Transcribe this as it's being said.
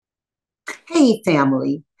Hey,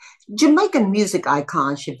 family. Jamaican music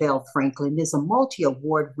icon Chevelle Franklin is a multi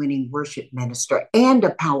award winning worship minister and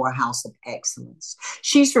a powerhouse of excellence.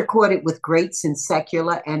 She's recorded with greats in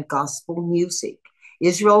secular and gospel music.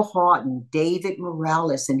 Israel Houghton, David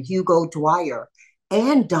Morales, and Hugo Dwyer,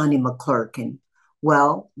 and Donnie McClurkin.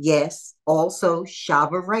 Well, yes, also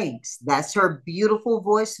Shava Ranks. That's her beautiful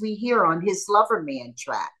voice we hear on his Lover Man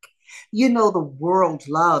track. You know, the world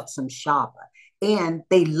loved some Shava, and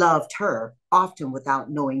they loved her, often without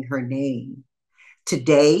knowing her name.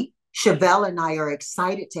 Today, Chevelle and I are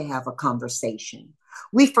excited to have a conversation.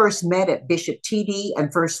 We first met at Bishop T.D.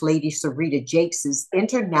 and First Lady Sarita Jakes'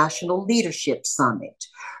 International Leadership Summit.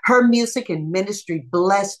 Her music and ministry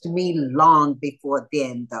blessed me long before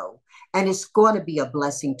then, though, and it's going to be a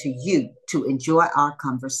blessing to you to enjoy our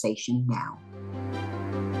conversation now.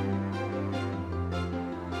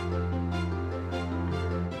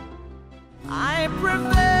 I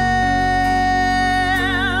prevail,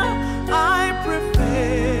 I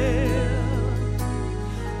prevail,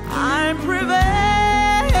 I prevail,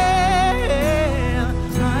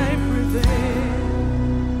 I prevail.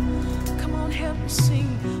 Come on, help me sing.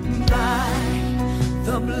 By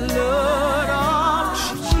the blood of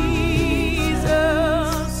Jesus,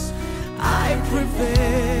 I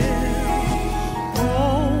prevail.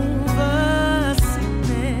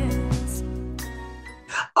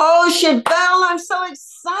 Oh, Chevelle, I'm so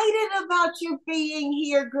excited about you being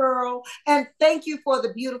here, girl. And thank you for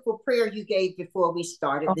the beautiful prayer you gave before we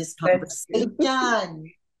started Oh, this thank you.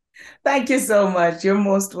 conversation. Thank you so much. You're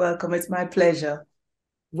most welcome. It's my pleasure.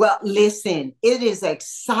 Well, listen, it is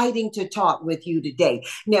exciting to talk with you today.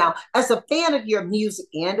 Now, as a fan of your music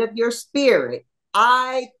and of your spirit,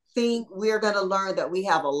 I think we're going to learn that we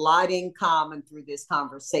have a lot in common through this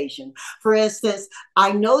conversation. For instance,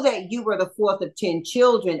 I know that you were the fourth of 10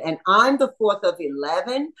 children, and I'm the fourth of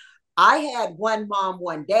 11. I had one mom,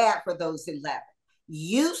 one dad for those 11.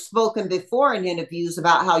 You've spoken before in interviews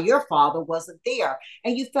about how your father wasn't there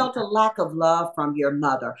and you felt a lack of love from your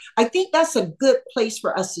mother. I think that's a good place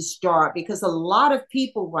for us to start because a lot of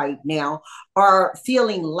people right now are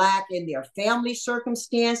feeling lack in their family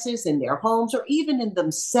circumstances, in their homes, or even in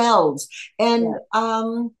themselves. And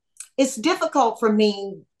it's difficult for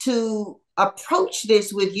me to approach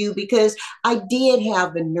this with you because I did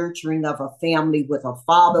have the nurturing of a family with a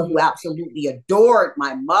father who absolutely adored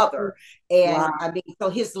my mother. And Wow. I mean, so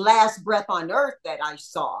his last breath on earth that I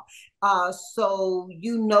saw. So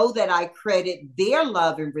you know that I credit their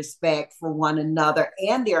love and respect for one another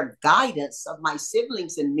and their guidance of my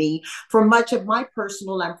siblings and me for much of my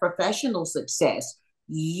personal and professional success.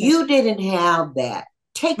 You didn't have that.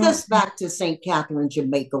 Take us back to St. Catherine,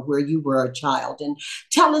 Jamaica, where you were a child, and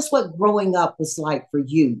tell us what growing up was like for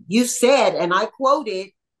you. You said, and I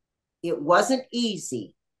quoted, it wasn't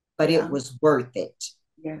easy, but it Yeah. was worth it.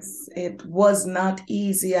 Yes, it was not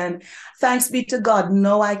easy. And thanks be to God,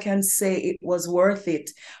 no, I can say it was worth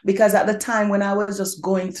it because at the time when I was just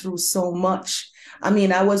going through so much, I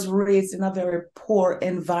mean, I was raised in a very poor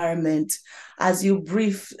environment. As you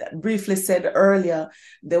briefly said earlier,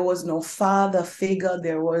 there was no father figure.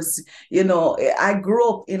 There was, I grew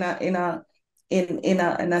up in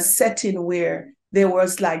a setting where there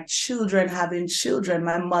was like children having children.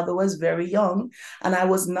 My mother was very young and I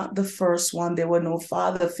was not the first one. There were no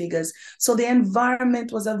father figures. So the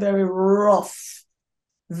environment was a very rough,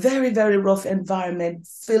 very, very rough environment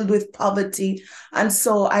filled with poverty. And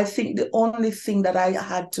so I think the only thing that I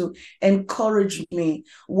had to encourage me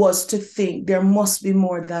was to think there must be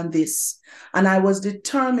more than this. And I was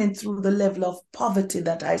determined through the level of poverty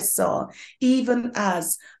that I saw, even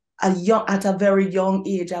as at a very young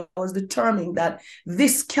age, I was determined that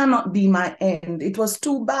this cannot be my end. It was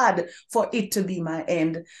too bad for it to be my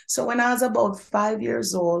end. So when I was about 5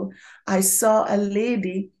 years old, I saw a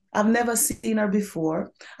lady. I've never seen her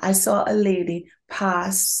before. I saw a lady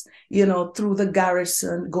pass, through the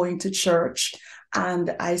garrison going to church.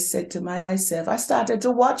 And I said to myself, I started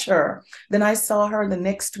to watch her. Then I saw her the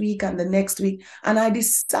next week and the next week. And I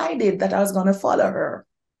decided that I was going to follow her.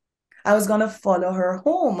 I was going to follow her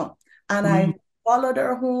home. And I followed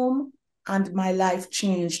her home, and my life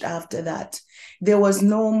changed after that. There was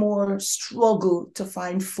no more struggle to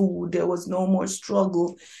find food. There was no more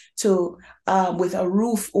struggle to with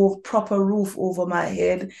a proper roof over my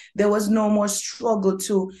head. There was no more struggle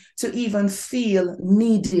to even feel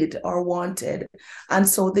needed or wanted. And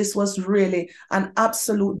so this was really an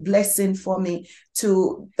absolute blessing for me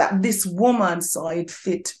that this woman saw it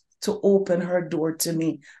fit to open her door to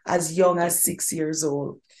me as young as 6 years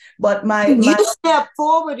old. But And you stepped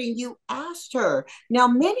forward and you asked her. Now,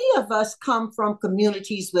 many of us come from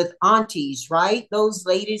communities with aunties, right? Those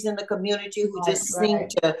ladies in the community who right, just seem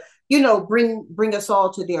right. to, bring us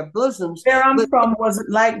all to their bosoms. Where I'm But from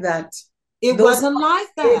wasn't like that. it Those wasn't like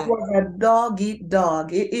It that. was a dog eat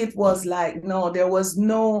dog. It was like, no, there was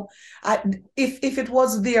no, if it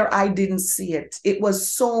was there, I didn't see it. It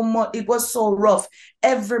was so much, it was so rough.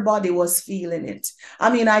 Everybody was feeling it. I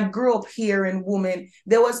mean, I grew up hearing women,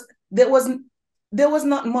 there was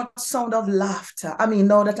not much sound of laughter. I mean,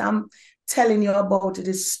 now that I'm telling you about it,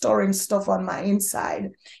 is storing stuff on my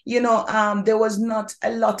inside. There was not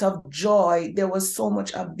a lot of joy. There was so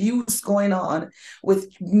much abuse going on with,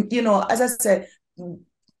 as I said,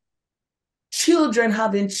 children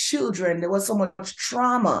having children. There was so much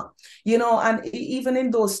trauma, and even in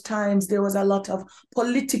those times, there was a lot of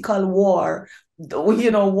political war,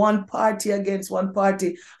 one party against one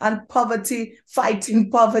party, and poverty fighting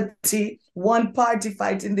poverty, one party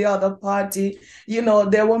fighting the other party.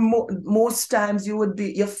 There were most times your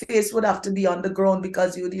face would have to be on the ground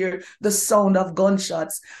because you would hear the sound of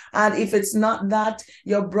gunshots. And if it's not that,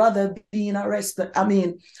 your brother being arrested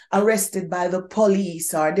by the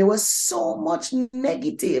police, or there was so much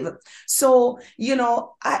negative. So,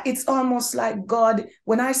 it's almost like God,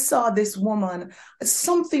 when I saw this woman,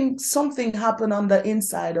 something happened on the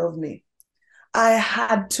inside of me. I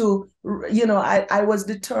had to, I was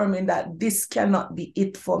determined that this cannot be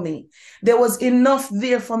it for me. There was enough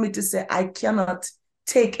there for me to say, I cannot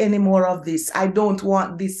take any more of this. I don't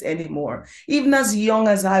want this anymore. Even as young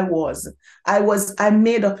as I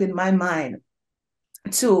made up in my mind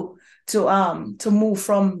to move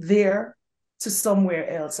from there to somewhere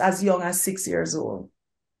else as young as 6 years old.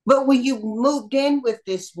 But when you moved in with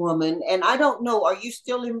this woman, and I don't know, are you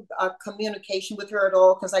still in communication with her at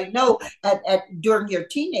all? Because I know during your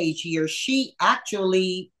teenage years, she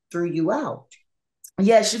actually threw you out.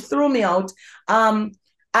 Yeah, she threw me out.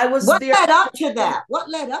 I was What there. led up to that? What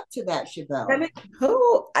led up to that, Chevelle?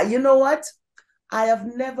 You know what? I have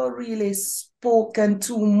never really spoken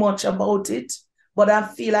too much about it, but I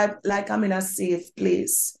feel like I'm in a safe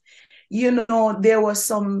place. There were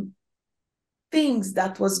some things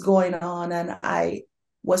that was going on, and I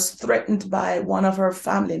was threatened by one of her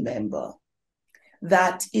family member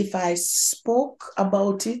that if I spoke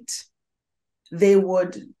about it, they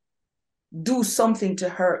would do something to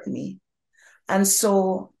hurt me. And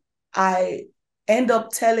so I end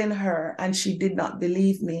up telling her, and she did not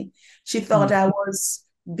believe me. She thought I was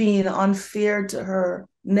being unfair to her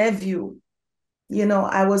nephew.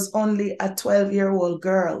 I was only a 12-year-old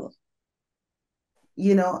girl,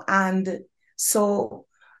 and so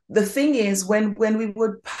the thing is, when we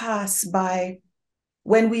would pass by,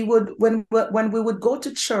 when we would go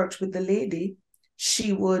to church with the lady,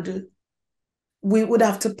 we would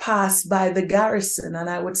have to pass by the garrison, and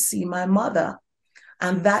I would see my mother.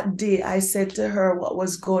 And that day I said to her what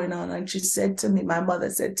was going on, and my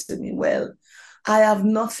mother said to me, well, I have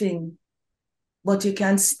nothing, but you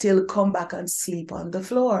can still come back and sleep on the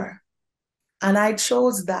floor. And I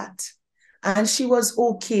chose that. And she was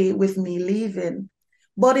okay with me leaving.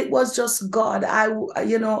 But it was just God. I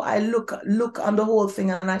look on the whole thing,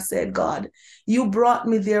 and I said, God, you brought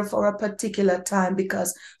me there for a particular time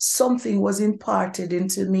because something was imparted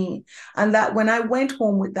into me. And that when I went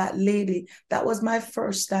home with that lady, that was my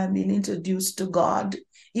first time being introduced to God,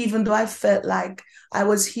 even though I felt like I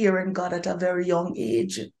was hearing God at a very young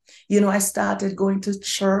age. I started going to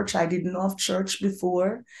church. I didn't know of church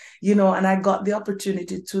before, and I got the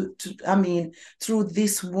opportunity through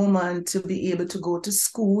this woman to be able to go to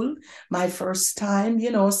school my first time,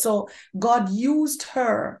 so God used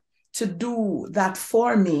her to do that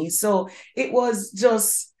for me. So it was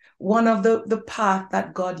just one of the path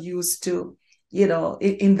that God used to,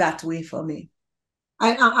 in that way for me.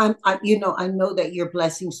 I know that you're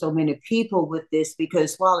blessing so many people with this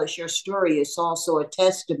because while it's your story, it's also a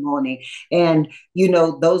testimony. And,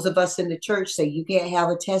 those of us in the church say you can't have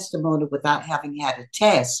a testimony without having had a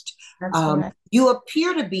test. Right. You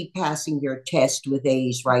appear to be passing your test with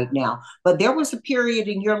age right now, but there was a period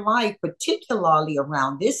in your life, particularly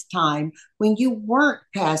around this time, when you weren't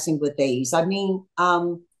passing with age. I mean,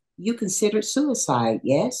 you considered suicide,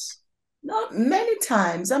 yes? Not many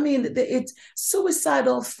times. I mean,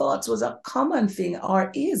 suicidal thoughts was a common thing,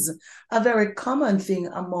 or is a very common thing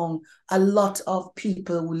among a lot of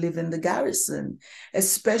people who live in the garrison,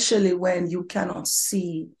 especially when you cannot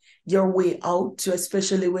see your way out,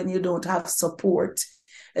 especially when you don't have support,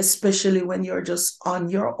 especially when you're just on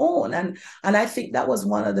your own. And I think that was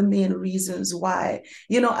one of the main reasons why,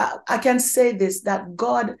 I can say this, that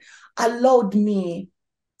God allowed me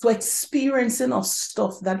to experience enough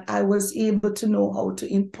stuff that I was able to know how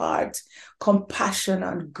to impart compassion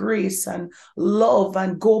and grace and love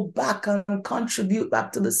and go back and contribute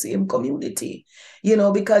back to the same community,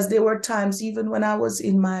 because there were times, even when I was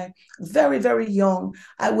in my very, very young,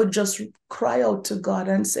 I would just cry out to God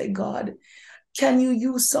and say, God, can you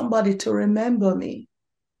use somebody to remember me?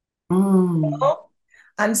 Mm.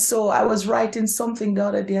 And so I was writing something the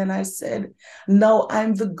other day and I said, now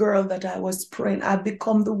I'm the girl that I was praying. I've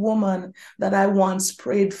become the woman that I once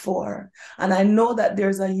prayed for. And I know that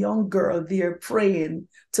there's a young girl there praying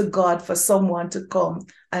to God for someone to come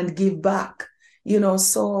and give back.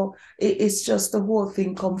 So it's just the whole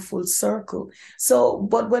thing come full circle. So,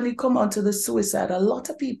 but when you come onto the suicide, a lot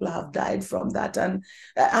of people have died from that. And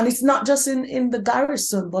it's not just in the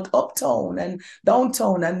garrison, but uptown and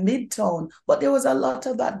downtown and midtown. But there was a lot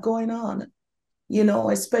of that going on,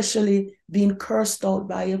 especially being cursed out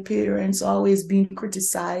by your parents, always being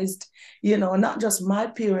criticized, not just my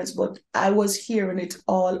parents, but I was hearing it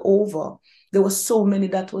all over. There were so many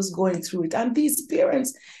that was going through it. And these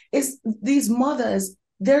parents, these mothers,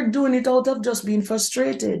 they're doing it out of just being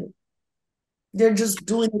frustrated. They're just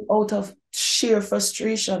doing it out of sheer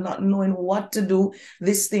frustration, not knowing what to do.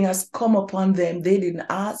 This thing has come upon them. They didn't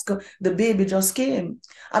ask. The baby just came.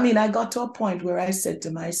 I mean, I got to a point where I said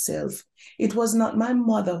to myself, it was not my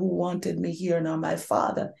mother who wanted me here, nor my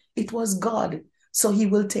father. It was God. So he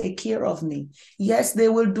will take care of me. Yes, they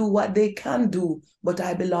will do what they can do, but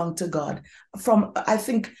I belong to God. I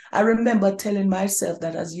think I remember telling myself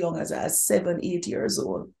that as young as I was 7, 8 years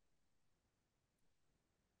old.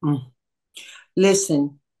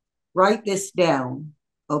 Listen, write this down,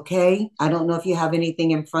 okay? I don't know if you have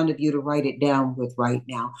anything in front of you to write it down with right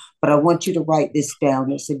now, but I want you to write this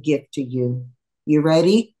down. It's a gift to you. You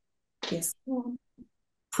ready? Yes.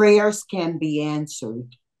 Prayers can be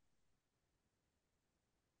answered.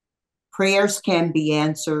 Prayers can be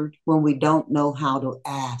answered when we don't know how to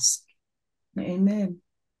ask. Amen.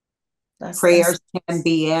 Prayers can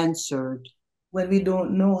be answered when we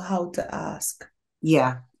don't know how to ask.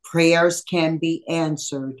 Yeah. Prayers can be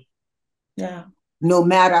answered. Yeah. No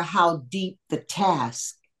matter how deep the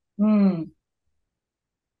task. No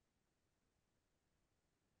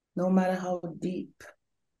matter how deep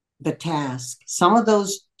the task. Some of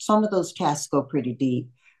those tasks go pretty deep.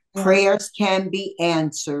 Yeah. Prayers can be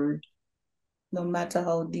answered. No matter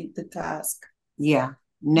how deep the task. Yeah.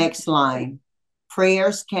 Next line.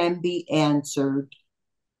 Prayers can be answered.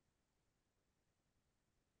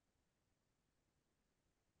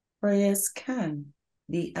 Prayers can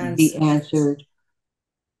be answered. Be answered.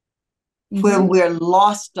 When we're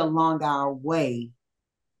lost along our way.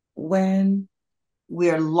 When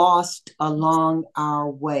we're lost along our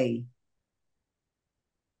way.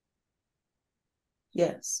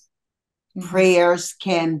 Yes. Prayers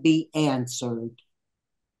can be answered.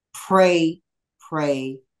 Pray,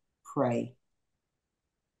 pray, pray.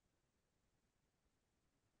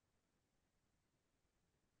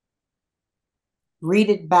 Read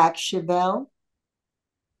it back, Chevelle.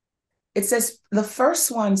 It says, the first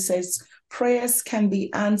one says, prayers can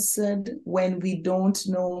be answered when we don't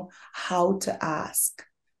know how to ask,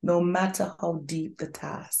 no matter how deep the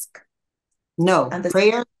task. No,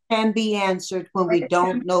 prayers can be answered when we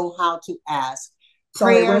don't know how to ask.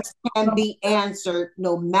 Prayers can be answered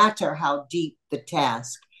no matter how deep the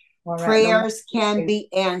task. Prayers can be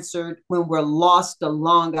answered when we're lost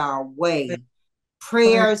along our way.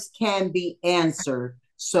 Prayers can be answered.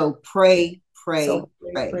 So pray, pray,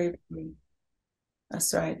 pray.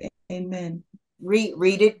 That's right. Amen.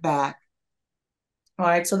 Read it back. All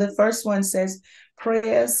right. So the first one says,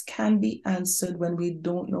 prayers can be answered when we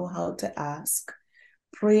don't know how to ask.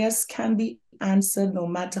 Prayers can be answered no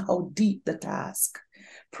matter how deep the task.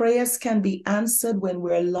 Prayers can be answered when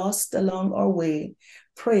we're lost along our way.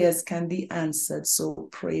 Prayers can be answered. So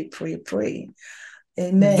pray, pray, pray.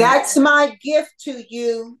 Amen. That's my gift to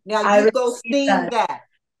you. Now you go sing that.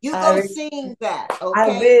 You go sing that,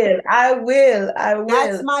 okay? I will.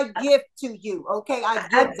 That's my gift to you, okay? I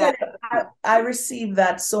give that. I received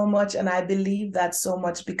that so much, and I believe that so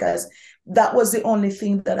much because that was the only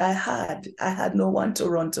thing that I had. I had no one to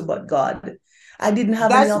run to but God. I didn't have.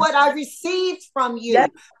 That's what I received from you. Yeah,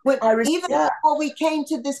 even before we came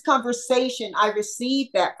to this conversation, I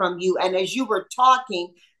received that from you. And as you were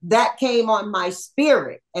talking, that came on my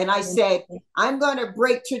spirit. And I said, I'm going to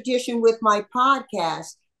break tradition with my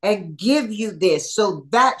podcast and give you this. So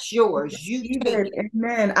that's yours. You take it.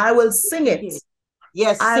 Amen. I will sing it.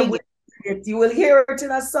 Yes, sing it. You will hear it in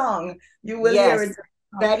a song. You will hear it.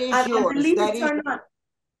 That is yours. That is not.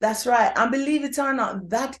 That's right. And believe it or not,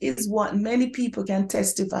 that is what many people can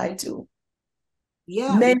testify to.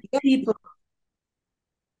 Yeah, Many yeah. people.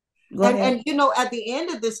 Go ahead. And at the end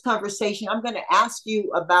of this conversation, I'm going to ask you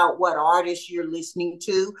about what artists you're listening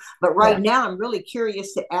to. But right Yeah. now, I'm really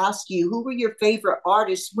curious to ask you, who were your favorite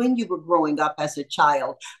artists when you were growing up as a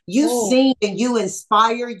child? You Oh, sing and you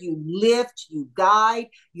inspire, you lift, you guide.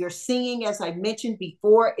 Your singing, as I mentioned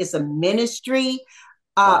before, is a ministry.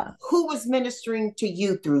 yeah. Who was ministering to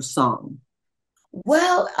you through song?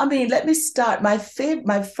 Well, I mean, let me start. My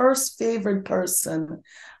first favorite person,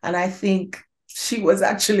 and I think she was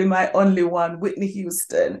actually my only one, Whitney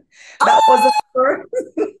Houston. That was the first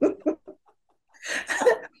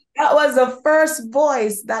that was the first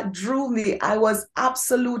voice that drew me. I was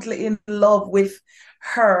absolutely in love with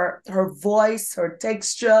her voice, her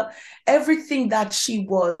texture, everything that she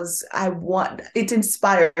was. It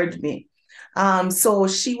inspired me. So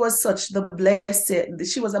she was such the blessing.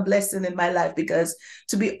 She was a blessing in my life because,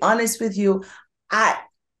 to be honest with you, I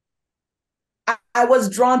I was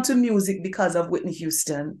drawn to music because of Whitney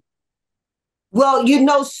Houston. Well,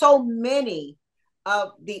 so many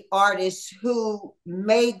of the artists who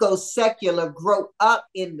may go secular grow up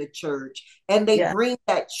in the church and they Yeah, bring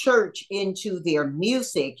that church into their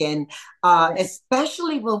music. And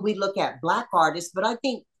especially when we look at Black artists, but I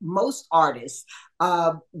think most artists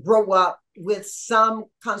grow up with some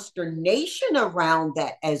consternation around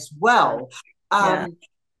that as yeah, well. yeah. Um,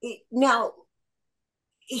 Now,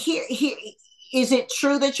 here is it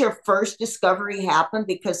true that your first discovery happened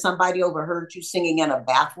because somebody overheard you singing in a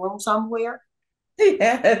bathroom somewhere?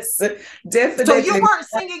 Yes, So you definitely. weren't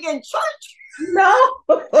singing in church? No,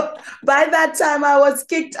 by that time I was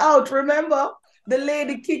kicked out. Remember, the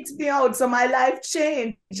lady kicked me out, so my life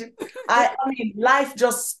changed. I mean, life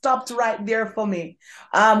just stopped right there for me.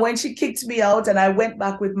 When she kicked me out and I went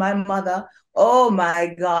back with my mother, oh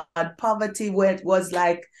my God, poverty was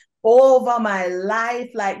like over my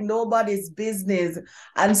life, like nobody's business.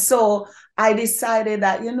 And so I decided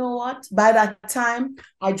that, you know what, by that time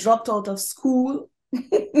I dropped out of school,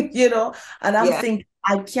 and I'm Yeah. thinking,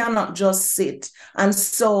 I cannot just sit. And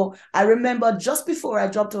so I remember just before I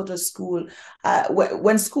dropped out of school,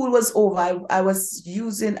 when school was over,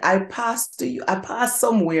 I passed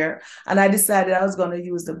somewhere and I decided I was going to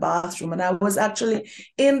use the bathroom. And I was actually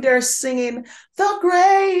in there singing, the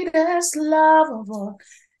greatest love of all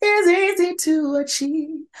is easy to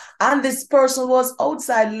achieve. And this person was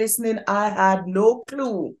outside listening. I had no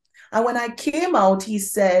clue. And when I came out, he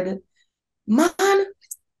said, man,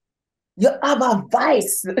 you have a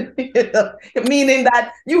voice, meaning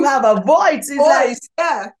that you have a voice. It's like, Voice,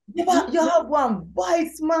 yeah. you have one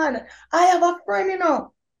voice, man. I have a friend,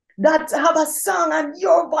 that have a song, and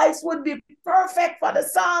your voice would be perfect for the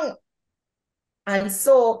song. And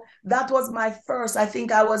so that was my first, I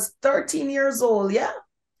think I was 13 years old. Yeah.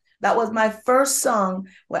 That was my first song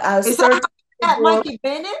when I was Is that 13 years old. Mikey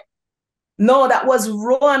Bennett? No, that was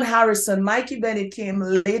Rowan Harrison. Mikey Bennett came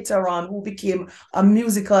later on, who became a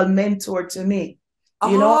musical mentor to me.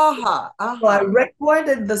 You know, Uh-huh. so I Uh-huh.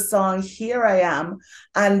 recorded the song Here I Am,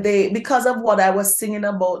 and because of what I was singing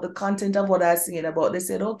about, the content of what I was singing about, they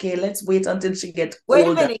said, okay, let's wait until she gets Wait a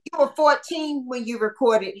older. minute. You were 14 when you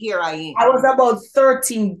recorded Here I I Am. was about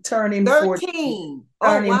 13, turning 14. 13. Oh,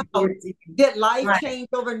 Turning wow. 14. Did life Right. change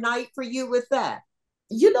overnight for you with that?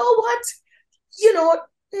 You know what? You know,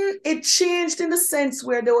 it changed in the sense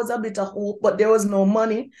where there was a bit of hope, but there was no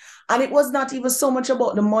money. And it was not even so much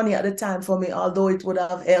about the money at the time for me, although it would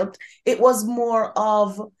have helped. It was more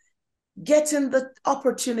of getting the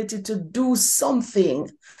opportunity to do something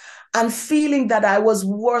and feeling that I was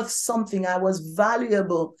worth something, I was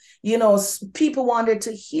valuable. People wanted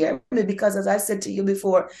to hear me because, as I said to you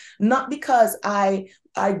before, not because I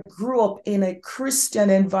grew up in a Christian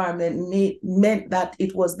environment meant that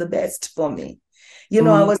it was the best for me. I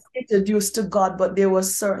Mm. was introduced to God, but there were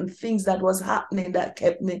certain things that was happening that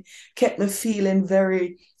kept me feeling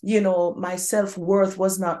very, my self-worth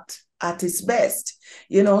was not at its best.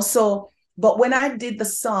 So but when I did the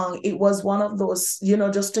song, it was one of those,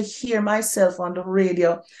 just to hear myself on the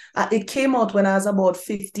radio. It came out when I was about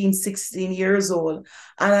 15, 16 years old.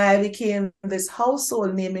 And I became this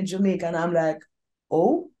household name in Jamaica. And I'm like,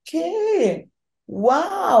 okay,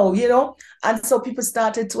 wow, And so people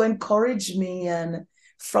started to encourage me. And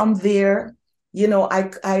from there,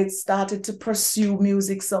 I started to pursue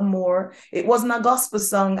music some more. It wasn't a gospel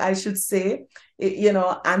song, I should say.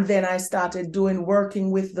 And then I started working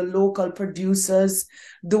with the local producers,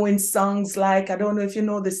 doing songs like, I don't know if you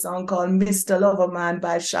know this song called Mr. Loverman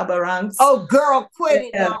by Shabba Ranks. Oh, girl, quit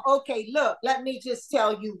it Yeah. now. Okay, look, let me just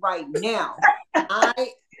tell you right now.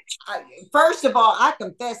 I, First of all, I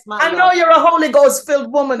confess my I love. know you're a Holy Ghost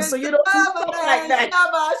filled woman, so Mr. you don't talk like Loverman, that.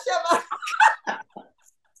 Shabba, Shabba.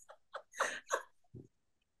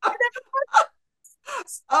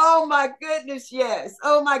 Oh my goodness, yes.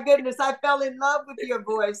 Oh my goodness, I fell in love with your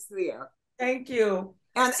voice there. Thank you.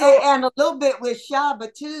 And So and a little bit with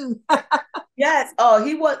Shaba too. yes. Oh,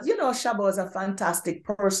 he was, Shaba was a fantastic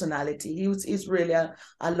personality. He's really a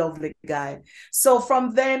lovely guy. So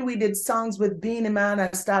from then we did songs with Beanie Man.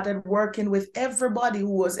 I started working with everybody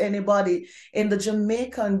who was anybody in the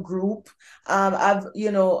Jamaican group. And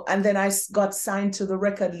then I got signed to the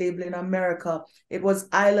record label in America. It was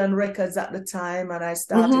Island Records at the time, and I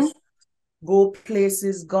started Mm-hmm. go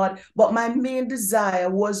places, God. But my main desire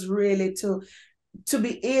was really to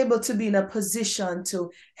be able to be in a position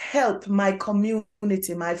to help my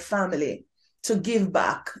community, my family, to give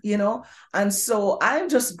back. And so I'm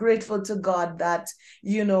just grateful to God that,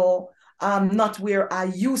 I'm not where I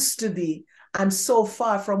used to be. I'm so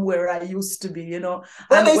far from where I used to be. Well,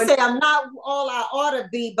 And they when say I'm not all I ought to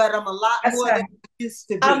be, but I'm a lot that's more than right. I used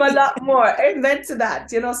to I'm a be. lot more. Amen to that.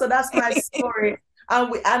 So that's my story.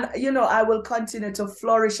 And I will continue to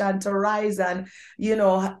flourish and to rise and,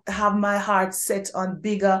 have my heart set on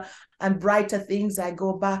bigger and brighter things. I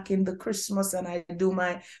go back in the Christmas and I do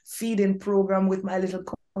my feeding program with my little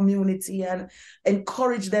community and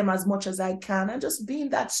encourage them as much as I can and just being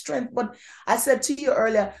that strength. But I said to you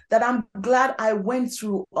earlier that I'm glad I went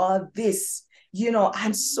through all this.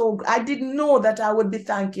 I didn't know that I would be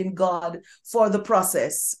thanking God for the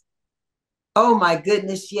process. Oh my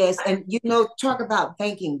goodness, yes. And talk about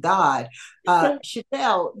thanking God.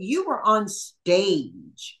 Chanel, you were on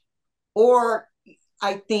stage, or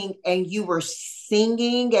I think, and you were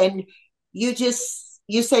singing, and you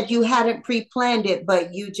said you hadn't pre-planned it,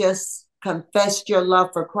 but you just confessed your love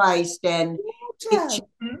for Christ, and it.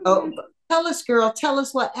 Oh, tell us, girl, tell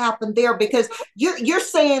us what happened there, because you're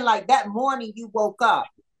saying like that morning you woke up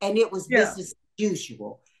and it was Yeah. business as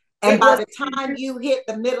usual. And It by was, the time you hit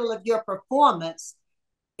the middle of your performance,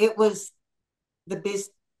 it was the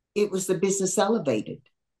business elevated.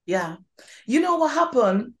 yeah. You know what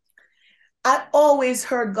happened? I always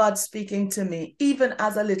heard God speaking to me, even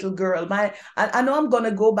as a little girl. I know I'm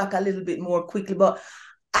gonna go back a little bit more quickly, but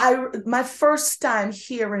my first time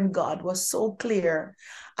hearing God was so clear.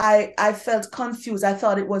 I felt confused. I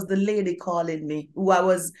thought it was the lady calling me. I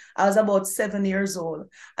was about 7 years old,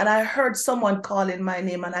 and I heard someone calling my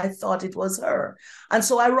name, and I thought it was her. And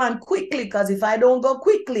so I ran quickly because if I don't go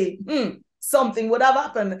quickly, something would have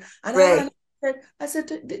happened. And I Right. ran. I said,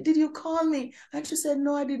 did you call me? And she said,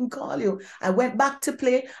 no, I didn't call you. I went back to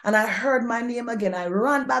play and I heard my name again. I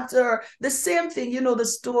ran back to her. The same thing, the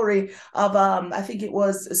story of, I think it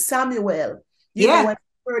was Samuel, Yeah. when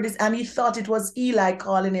he heard this and he thought it was Eli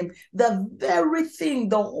calling him. The very thing,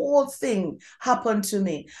 the whole thing happened to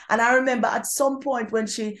me. And I remember at some point when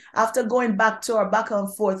after going back to her back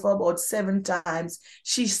and forth for about 7 times,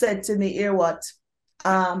 she said to me, hear what?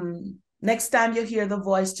 Next time you hear the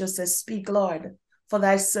voice, just say, speak, Lord, for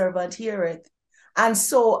thy servant heareth. And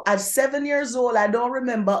so at 7 years old, I don't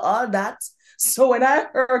remember all that. So when I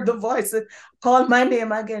heard the voice call my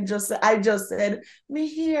name again, I just said, me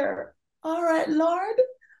here. All right, Lord,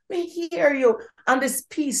 me hear you. And this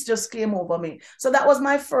peace just came over me. So that was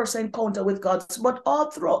my first encounter with God. But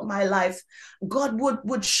all throughout my life, God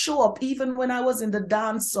would show up even when I was in the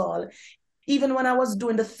dance hall, even when I was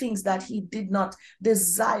doing the things that he did not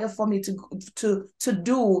desire for me to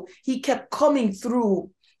do. He kept coming through.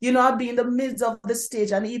 I'd be in the midst of the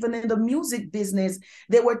stage, and even in the music business,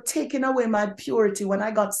 they were taking away my purity. When I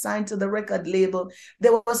got signed to the record label,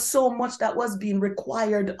 there was so much that was being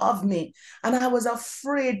required of me. And I was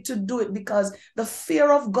afraid to do it because the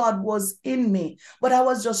fear of God was in me. But I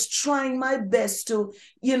was just trying my best to,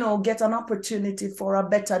 get an opportunity for a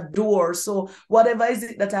better door. So whatever is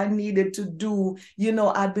it that I needed to do,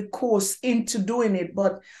 I'd be coerced into doing it.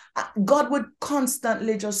 But God would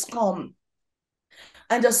constantly just come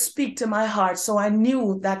and just speak to my heart. So I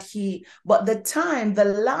knew that but the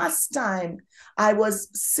last time I was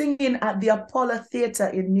singing at the Apollo Theater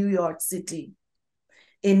in New York City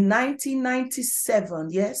in 1997,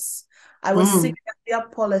 yes, I was singing at the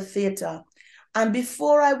Apollo Theater. And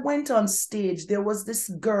before I went on stage, there was this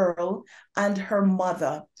girl and her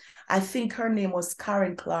mother. I think her name was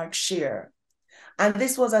Karen Clark Shear. And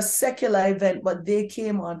this was a secular event, but they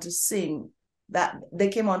came on to sing.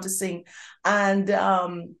 And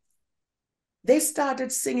they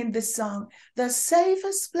started singing this song, the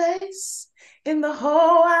safest place in the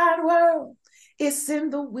whole wide world is in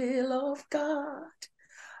the will of God.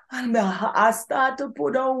 And I started to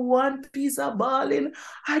put on one piece of bawling.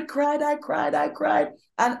 I cried.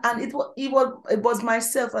 And it was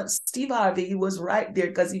myself and Steve Harvey. He was right there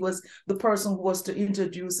because he was the person who was to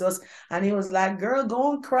introduce us. And he was like, girl,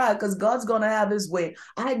 go and cry because God's going to have his way.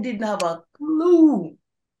 I didn't have a clue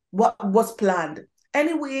what was planned.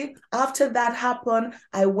 Anyway, after that happened,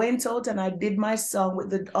 I went out and I did my song with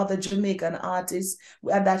the other Jamaican artists.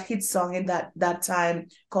 We had that hit song in that time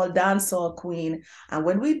called Dancehall Queen. And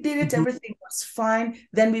when we did it, everything was fine.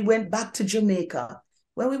 Then we went back to Jamaica.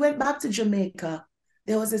 When we went back to Jamaica,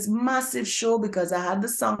 there was this massive show because I had the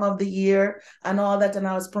song of the year and all that, and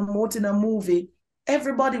I was promoting a movie.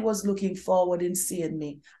 Everybody was looking forward in seeing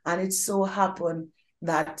me. And it so happened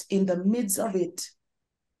that in the midst of it,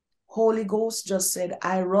 Holy Ghost just said,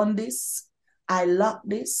 I run this, I lock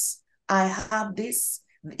this, I have this,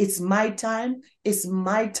 it's my time, it's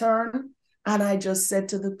my turn. And I just said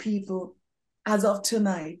to the people, as of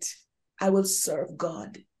tonight, I will serve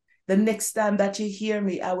God. The next time that you hear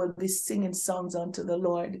me, I will be singing songs unto the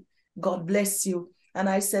Lord. God bless you. And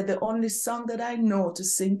I said, the only song that I know to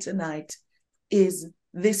sing tonight is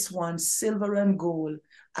this one, Silver and Gold.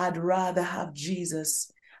 I'd rather have Jesus.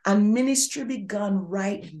 And ministry began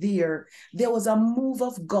right there. There was a move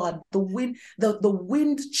of God. The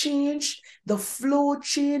wind changed, the flow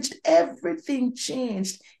changed, everything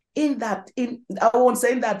changed I won't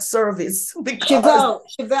say in that service because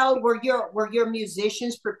Chevelle, were your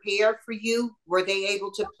musicians prepared for you? Were they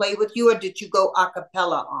able to play with you, or did you go a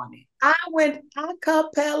cappella on it? I went a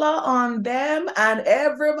cappella on them and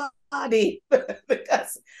everybody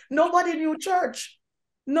because nobody knew church.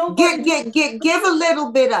 Give a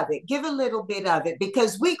little bit of it. Give a little bit of it,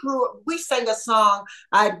 because we sang a song.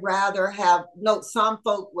 Some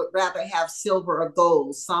folk would rather have silver or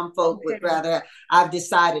gold. Some folk would rather, I've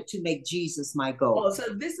decided to make Jesus my goal. Oh,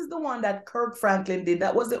 so this is the one that Kirk Franklin did.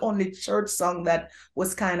 That was the only church song that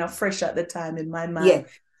was kind of fresh at the time in my mind. Yeah.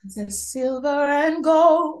 It said, silver and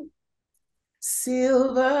gold,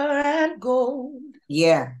 silver and gold.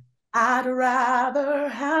 Yeah. I'd rather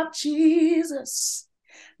have Jesus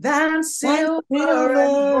than silver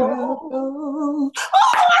and gold.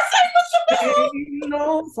 Oh, I say what you know.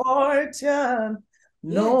 No fortune,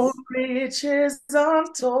 no riches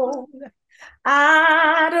untold.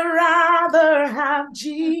 I'd rather have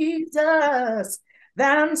Jesus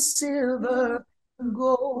than silver and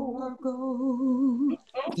gold.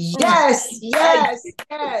 Yes, yes,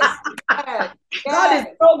 yes, yes. God is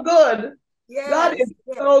so good. Yes, God is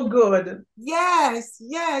so good. Yes,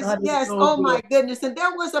 yes, yes. So my goodness. And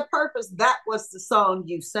there was a purpose. That was the song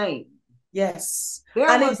you sang. Yes.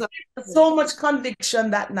 There was so much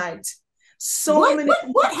conviction that night.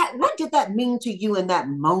 What did that mean to you in that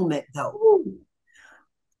moment, though?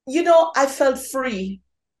 You know, I felt free.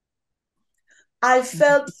 I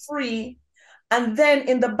felt free. And then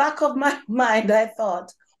in the back of my mind, I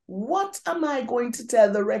thought, what am I going to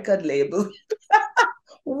tell the record label?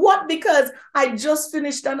 What? Because I just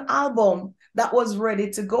finished an album that was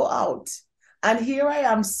ready to go out. And here I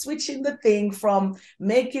am switching the thing from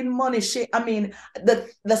making money. I mean,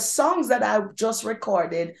 the songs that I just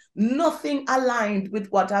recorded, nothing aligned with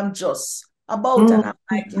what I'm just about. And I'm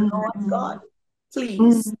like, you know what, God,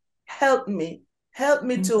 please help me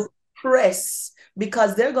to press,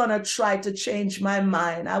 because they're going to try to change my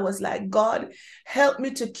mind. I was like, God, help me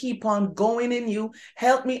to keep on going in you.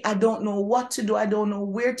 Help me. I don't know what to do. I don't know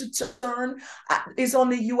where to turn. It's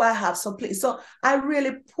only you I have. So please. So I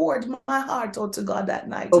really poured my heart out to God that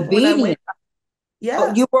night. Obedient.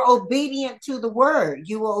 Yeah. You were obedient to the word.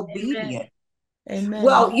 You were obedient. Amen. Amen.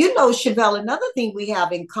 Well, you know, Chevelle, another thing we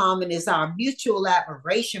have in common is our mutual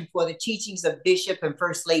admiration for the teachings of Bishop and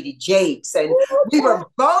First Lady Jakes. And we were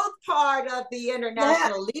both part of the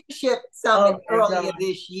International Leadership Summit earlier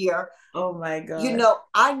this year. Oh, my God. You know,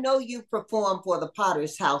 I know you performed for the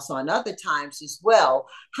Potter's House on other times as well.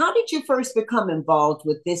 How did you first become involved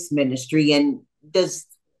with this ministry? And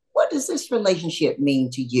what does this relationship mean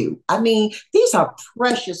to you? I mean, these are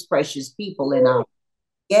precious, precious people in our,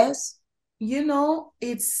 yes? You know,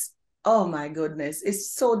 oh my goodness,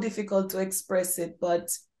 it's so difficult to express it, but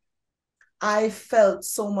I felt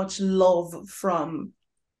so much love from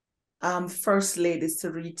First Lady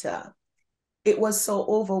Sarita. It was so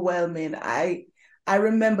overwhelming. I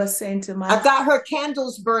remember saying to I got her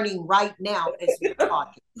candles burning right now as we're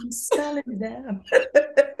talking. I'm selling them.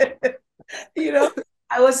 You know,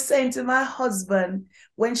 I was saying to my husband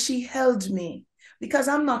when she held me, because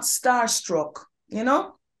I'm not starstruck, you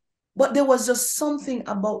know? But there was just something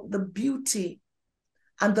about the beauty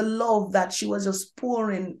and the love that she was just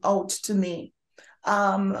pouring out to me.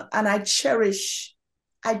 And I cherish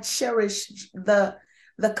the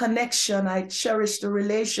connection. I cherish the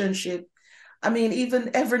relationship. I mean, even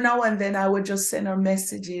every now and then I would just send her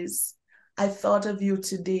messages. I thought of you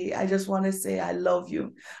today. I just want to say I love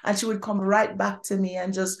you. And she would come right back to me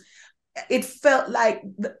and just, it felt like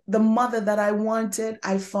the mother that I wanted,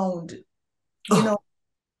 I found, you know.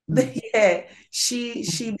 Yeah, she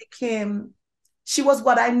was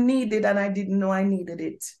what I needed and I didn't know I needed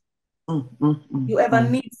it. You ever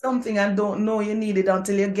need something and don't know you need it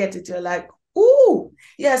until you get it. You're like, ooh,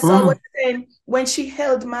 yeah. So I was saying when she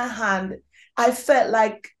held my hand, I felt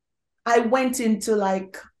like I went into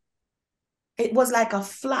like, it was like a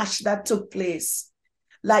flash that took place.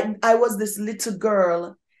 Like I was this little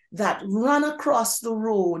girl that ran across the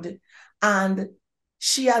road and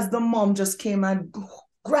she, as the mom, just came and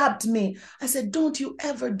grabbed me. I said, don't you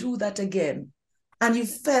ever do that again. And you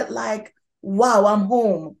felt like, wow, I'm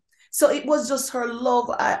home. So it was just her love.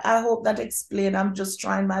 I hope that explained. I'm just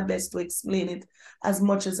trying my best to explain it as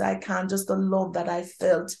much as I can, just the love that I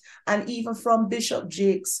felt. And even from Bishop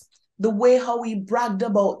Jakes, the way how he bragged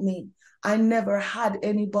about me, I never had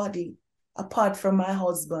anybody apart from my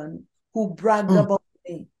husband who bragged about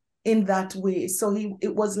me in that way. So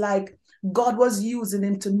it was like God was using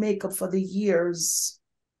him to make up for the years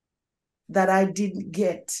that I didn't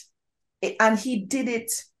get. And he did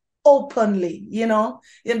it openly, you know.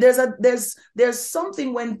 And there's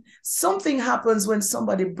something when something happens when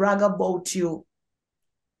somebody brag about you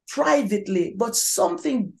privately, but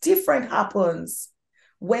something different happens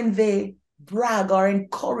when they brag or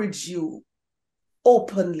encourage you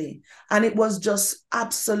openly. And it was just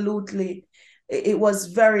absolutely, it was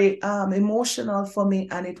very emotional for me,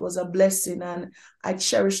 and it was a blessing, and I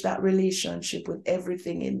cherish that relationship with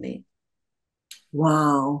everything in me.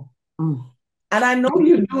 Wow. And I know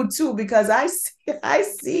you do too, because I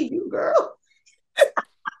see you, girl.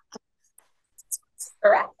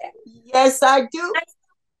 Yes, I do.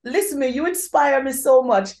 Listen to me, you inspire me so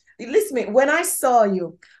much. Listen to me, when I saw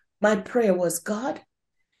you, my prayer was, God,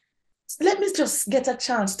 let me just get a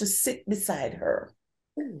chance to sit beside her.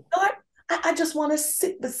 Lord, I just want to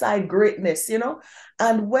sit beside greatness, you know?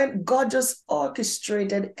 And when God just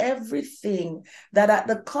orchestrated everything, that at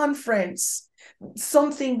the conference,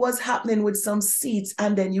 something was happening with some seats,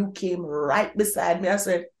 and then you came right beside me. I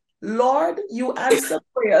said, Lord, you answer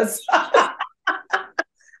prayers.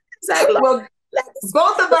 It's like, well,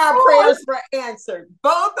 both of our prayers were answered.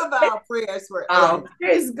 Both of our prayers were answered.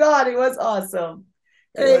 Praise God. It was awesome.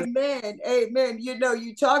 Amen. Amen. You know,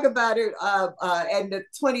 you talk about it, and the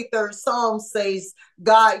 23rd Psalm says,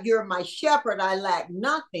 God, you're my shepherd. I lack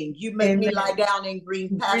nothing. You make me lie down in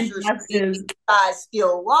green pastures, beside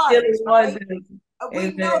still waters. Right?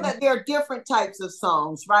 We know that there are different types of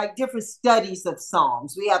Psalms, right? Different studies of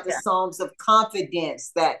Psalms. We have the Psalms of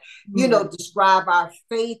confidence that, you know, describe our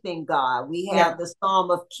faith in God. We have the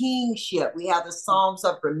Psalm of kingship. We have the Psalms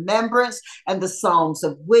of remembrance and the Psalms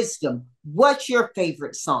of wisdom. What's your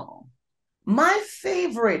favorite Psalm? My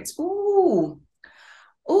favorite,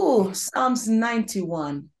 Psalms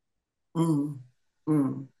 91.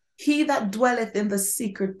 He that dwelleth in the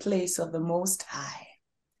secret place of the Most High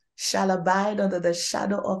shall abide under the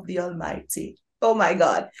shadow of the Almighty. Oh my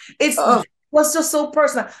God. It was just so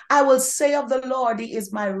personal. I will say of the Lord, he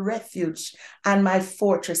is my refuge and my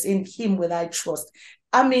fortress. In him will I trust.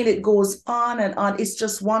 I mean, it goes on and on. It's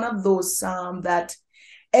just one of those psalms that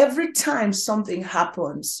every time something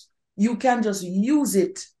happens, you can just use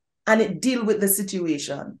it and it deal with the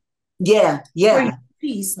situation. Yeah. Bring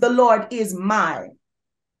peace. The Lord is mine.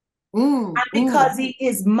 And because he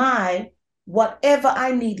is mine, whatever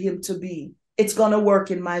I need him to be, it's going to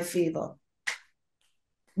work in my favor.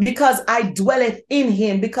 Because I dwelleth in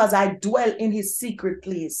him, because I dwell in his secret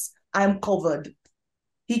place, I'm covered.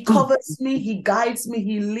 He covers me, he guides me,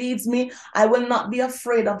 he leads me. I will not be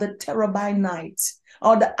afraid of the terror by night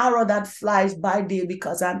or the arrow that flies by day,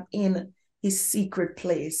 because I'm in his secret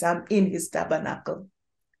place. I'm in his tabernacle.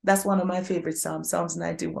 That's one of my favorite Psalms, Psalms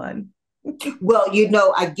 91. Well, you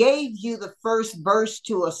know, I gave you the first verse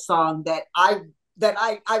to a song that I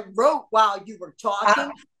wrote while you were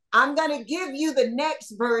talking. I'm going to give you the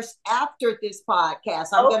next verse after this podcast.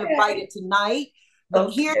 I'm going to write it tonight.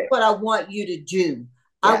 But here's what I want you to do.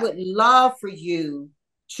 I would love for you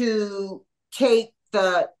to take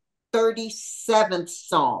the 37th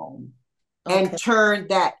Psalm and turn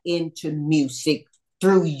that into music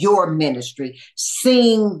through your ministry.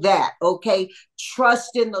 Sing that, okay?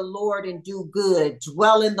 Trust in the Lord and do good.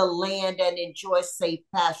 Dwell in the land and enjoy safe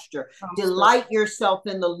pasture. Delight yourself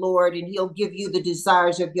in the Lord, and he'll give you the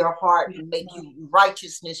desires of your heart and make you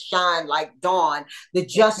righteousness shine like dawn, the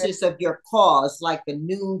justice of your cause like the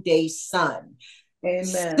noonday sun.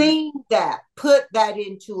 Amen. Sing that. Put that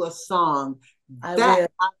into a song. I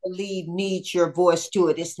believe needs your voice to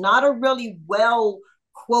it. It's not a really well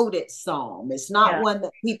quoted psalm. It's not Yeah. one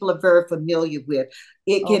that people are very familiar with.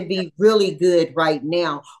 It can Okay. be really good right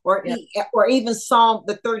now. Or Yeah. or even Psalm,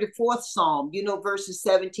 the 34th Psalm, verses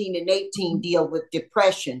 17 and 18 deal with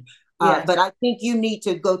depression. Yes. But I think you need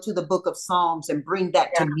to go to the book of Psalms and bring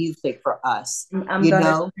that to Yeah. music for us, I'm you gonna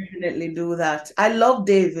know? definitely do that. I love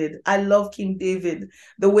David. I love King David.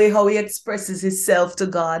 The way how he expresses himself to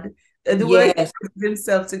God. The way he Yes. expresses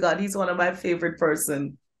himself to God. He's one of my favorite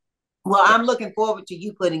person. Well, I'm looking forward to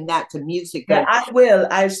you putting that to music. Yeah, And I will.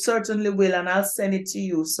 I certainly will, and I'll send it to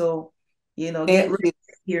you. So, get thank ready you.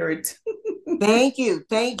 to hear it. Thank you.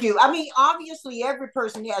 Thank you. I mean, obviously every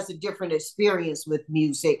person has a different experience with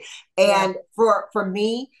music. Yeah. And for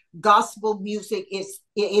me, gospel music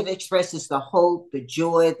it expresses the hope, the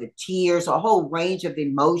joy, the tears, a whole range of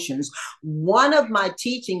emotions. One of my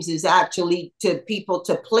teachings is actually to people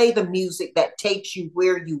to play the music that takes you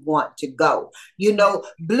where you want to go.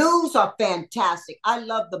 Blues are fantastic. I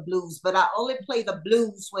love the blues, but I only play the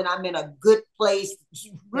blues when I'm in a good place,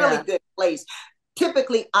 really Yeah. good place.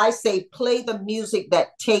 Typically I say play the music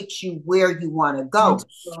that takes you where you want to go.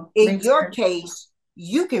 In Makes your sense. case,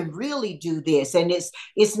 you can really do this, and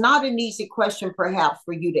it's not an easy question perhaps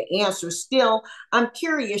for you to answer. Still, I'm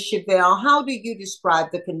curious, Chevelle, how do you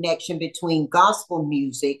describe the connection between gospel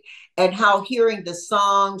music and how hearing the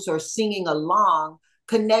songs or singing along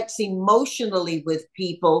connects emotionally with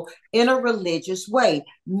people in a religious way?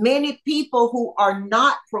 Many people who are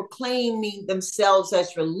not proclaiming themselves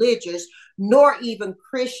as religious nor even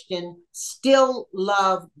Christian still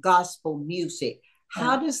love gospel music.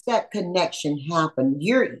 How Yeah. does that connection happen?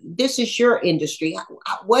 This is your industry.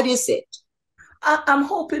 What is it? I'm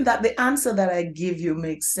hoping that the answer that I give you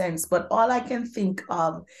makes sense, but all I can think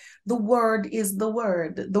of, the word is the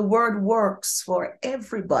word. The word works for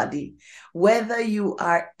everybody. Whether you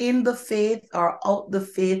are in the faith or out the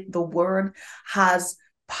faith, the word has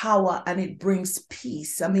power and it brings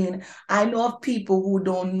peace. I mean, I know of people who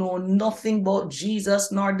don't know nothing about Jesus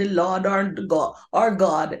nor the Lord or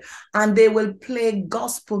God, and they will play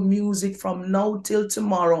gospel music from now till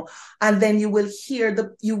tomorrow, and then you will hear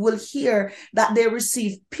that they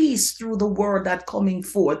receive peace through the word that coming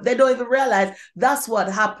forth. They don't even realize that's what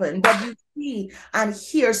happened, but you see and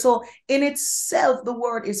hear. So in itself, the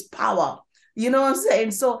word is power. You know what I'm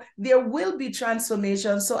saying? So there will be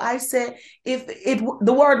transformation. So I say, if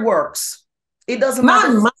the word works, it doesn't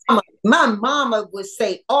matter. My mama would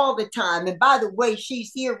say all the time, and by the way,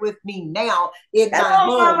 she's here with me now in my Hello,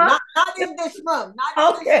 home, mama. not in this room, not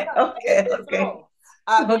in this Okay, room, in okay, this okay, home.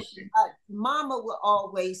 okay. Mama will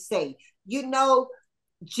always say, you know,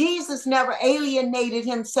 Jesus never alienated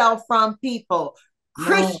himself from people. No.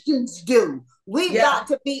 Christians do. We've Yeah, got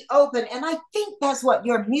to be open. And I think that's what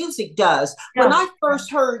your music does. When yeah, I first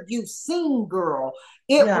heard you sing, girl,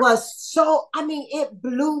 it yeah, was so, I mean, it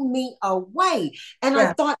blew me away. And I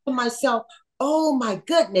yeah. thought to myself, oh my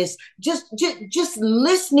goodness, just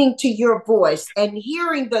listening to your voice and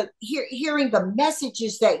hearing the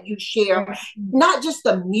messages that you share, not just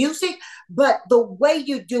the music, but the way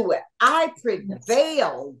you do it. I Yes.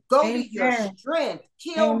 prevail. Go to your Amen. strength.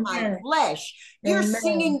 Kill my Amen. flesh. You're Amen.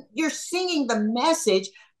 singing. You're singing the message.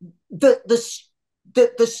 The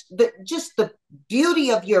just the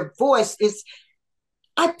beauty of your voice is.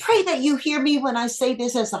 I pray that you hear me when I say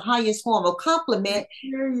this as the highest form of I compliment.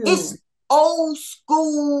 hear you. It's old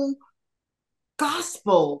school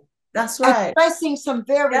gospel That's right. addressing some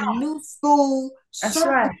very Yeah, new school that's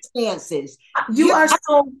right. circumstances. You You, are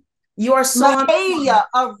so you are so on point. Mahalia,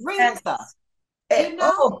 Aretha, Yes. you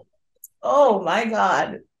know? Oh, oh my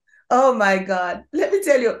God. Oh my God. Let me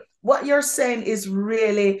tell you, what you're saying is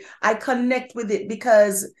really, I connect with it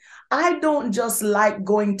because I don't just like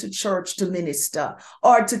going to church to minister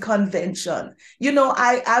or to convention.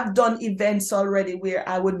 I've done events already where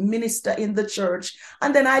I would minister in the church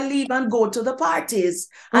and then I leave and go to the parties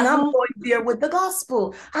and I'm Mm-hmm, going there with the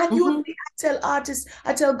gospel. And mm-hmm.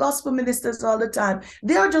 I tell gospel ministers all the time,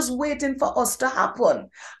 they're just waiting for us to happen.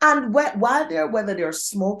 And while whether they're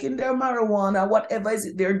smoking their marijuana, whatever is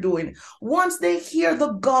it they're doing, once they hear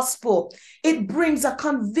the gospel, it brings a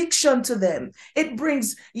conviction to them. It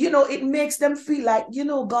brings, it makes them feel like,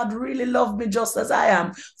 God really loved me just as I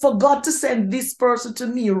am. For God to send this person to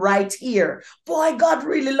me right here. Boy, God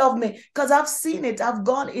really loved me because I've seen it. I've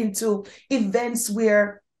gone into events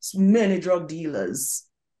where many drug dealers,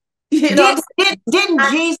 you know what I'm Didn't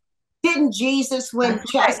saying? Jesus? Didn't Jesus, when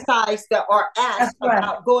That's right. chastised or That's asked right.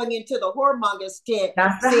 about going into the whoremonger's tent,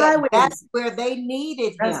 That's the said that's highways. where they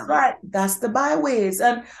needed That's him? right. That's the byways.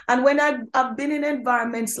 And when I've been in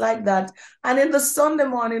environments like that, and in the Sunday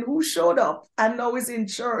morning, who showed up and now is in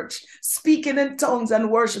church, speaking in tongues and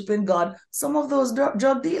worshiping God? Some of those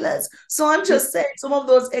drug dealers. So I'm just saying, some of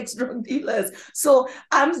those ex-drug dealers. So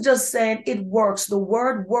I'm just saying it works. The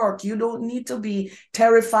word work. You don't need to be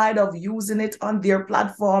terrified of using it on their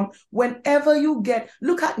platform. Whenever you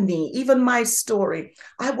look at me, even my story.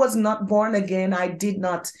 I was not born again. I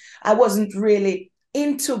wasn't really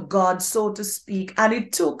into God, so to speak. And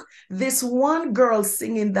it took this one girl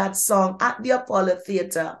singing that song at the Apollo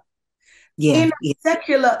Theater Yeah, in yeah. a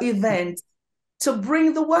secular event to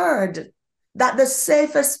bring the word that the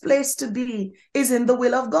safest place to be is in the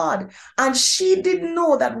will of God. And she didn't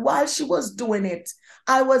know that while she was doing it,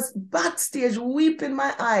 I was backstage weeping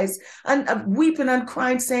my eyes and weeping and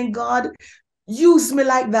crying, saying, God, use me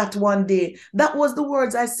like that one day. That was the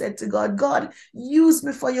words I said to God. God, use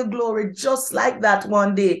me for your glory, just like that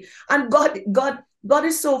one day. And God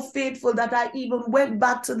is so faithful that I even went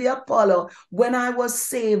back to the Apollo when I was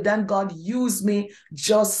saved, and God used me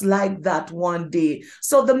just like that one day.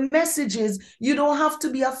 So the message is, you don't have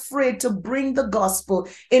to be afraid to bring the gospel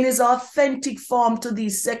in its authentic form to the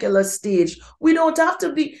secular stage. We don't have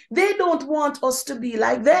to be, they don't want us to be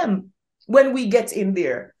like them when we get in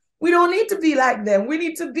there. We don't need to be like them. We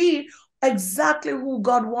need to be exactly who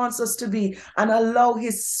God wants us to be and allow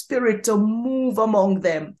his spirit to move among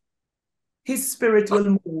them. His spirit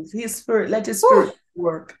will move. Let his spirit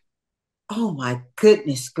work. Oh my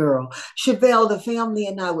goodness, girl. Chevelle, the family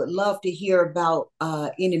and I would love to hear about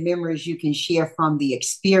any memories you can share from the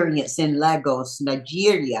experience in Lagos,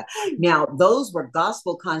 Nigeria. Now, those were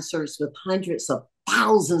gospel concerts with hundreds of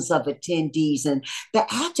thousands of attendees, and that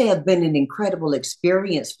had to have been an incredible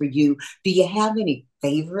experience for you. Do you have any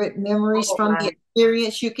favorite memories Oh, from the man.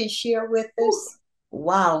 experience you can share with us?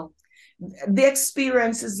 Wow. The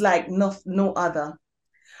experience is like no other.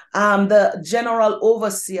 The general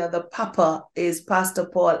overseer, the Papa, is Pastor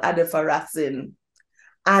Paul Adefarasin,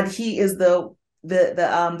 and he is the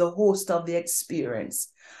host of the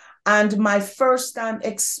experience. And my first time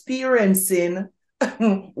experiencing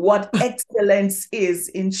what excellence is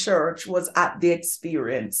in church was at the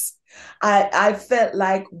experience. I felt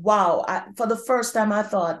like, wow, for the first time I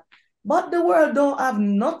thought, but the world don't have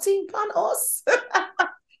nothing on us.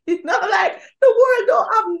 Like the world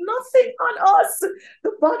don't have nothing on us.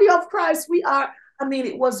 The body of Christ, we are. I mean,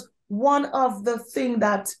 it was one of the things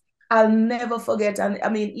that I'll never forget. And I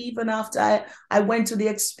mean, even after I went to the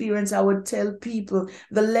experience, I would tell people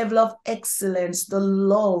the level of excellence, the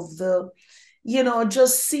love,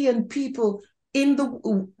 just seeing people in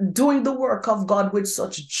the doing the work of God with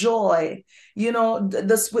such joy, with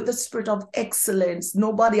the spirit of excellence.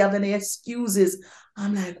 Nobody have any excuses.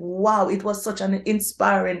 I'm like, wow, it was such an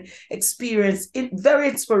inspiring experience, very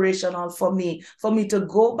inspirational for me to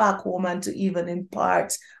go back home and to even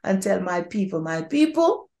impart and tell my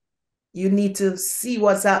people, you need to see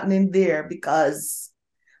what's happening there, because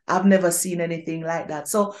I've never seen anything like that.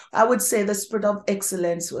 So I would say the spirit of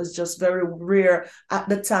excellence was just very rare at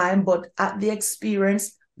the time, but at the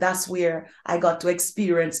experience, that's where I got to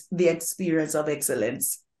experience the experience of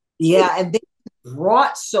excellence. Yeah, and they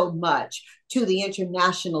brought so much to the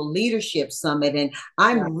International Leadership Summit, and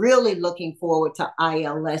I'm really looking forward to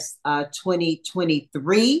ILS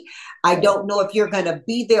 2023. I don't know if you're going to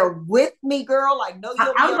be there with me, girl. I know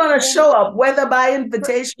you'll be. I'm going to show up, whether by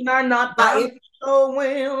invitation or not. I'm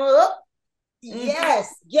showing up.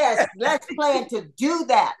 Yes, yes. Let's plan to do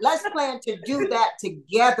that. Let's plan to do that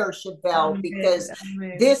together, Chevelle, because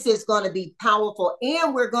this is going to be powerful.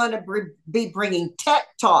 And we're going to be bringing tech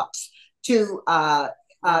talks to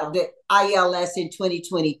the ILS in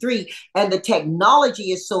 2023. And the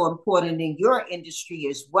technology is so important in your industry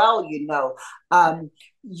as well.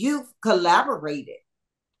 You've collaborated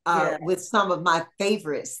with some of my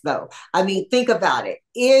favorites, though. I mean, think about it.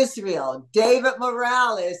 Israel, David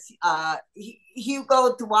Morales,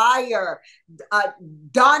 Hugo Dwyer,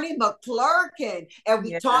 Donnie McClurkin, and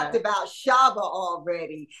we talked about Shaba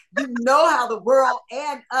already. You know how the world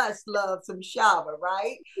and us love some Shaba,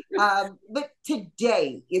 right? But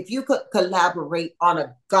today, if you could collaborate on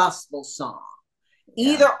a gospel song,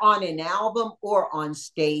 either on an album or on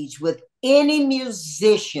stage with any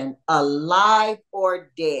musician, alive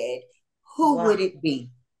or dead, who would it be?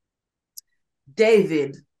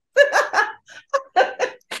 David.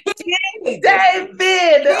 David.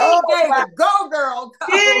 David. Go, girl.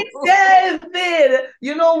 Go. David.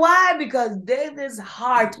 You know why? Because David's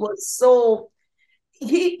heart was so,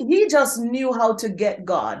 he just knew how to get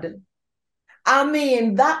God. I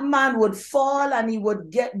mean, that man would fall and he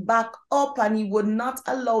would get back up and he would not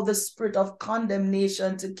allow the spirit of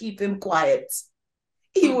condemnation to keep him quiet.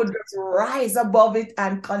 He would just rise above it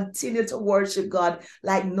and continue to worship God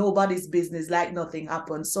like nobody's business, like nothing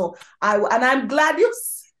happened. So I'm glad you.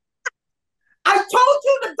 I told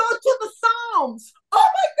you to go to the Psalms. Oh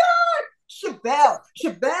my God,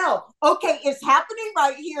 Chevelle. Okay, it's happening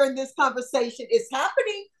right here in this conversation. It's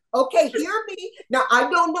happening. Okay, hear me. Now,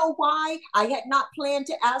 I don't know why. I had not planned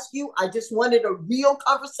to ask you. I just wanted a real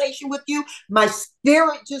conversation with you. My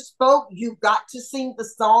spirit just spoke. You got to sing the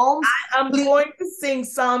Psalms. I'm going to sing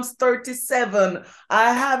Psalms 37.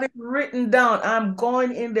 I have it written down. I'm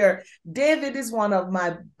going in there. David is one of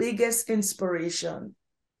my biggest inspiration.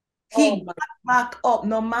 He got back up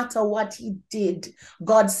no matter what he did.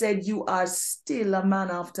 God said, you are still a man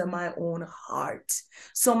after my own heart.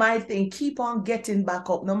 So my thing, keep on getting back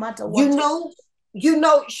up no matter what. You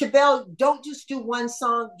know, Chevelle, don't just do one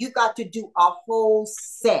song. You got to do a whole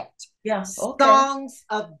set. Yeah. Okay. Songs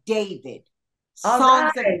of David.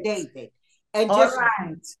 Songs of David. And just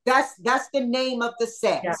that's the name of the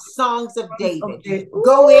set. Yeah. Songs of David. Okay.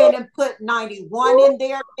 Go in and put 91 in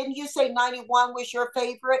there. Didn't you say 91 was your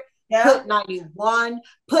favorite? Yeah. Put 91.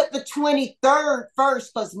 Put the 23rd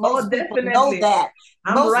first, because most people know that.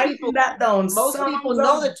 I'm writing that down. Most people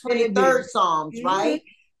know the 23rd Psalms, right?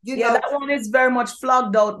 You know, that one is very much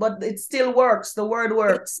flogged out, but it still works. The word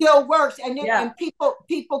works. It still works. And then and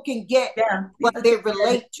people can get what they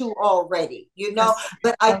relate to already, you know.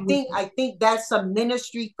 But I think that's a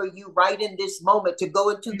ministry for you right in this moment, to go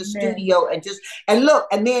into the studio and look.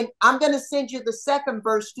 And then I'm gonna send you the second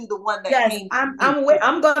verse to the one that came.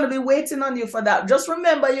 I'm gonna be waiting on you for that. Just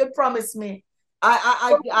remember, you promised me.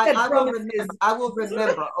 I will remember. I will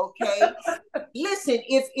remember. Okay. Listen,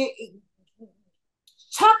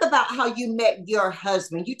 talk about how you met your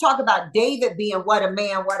husband. You talk about David being what a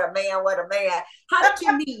man. How did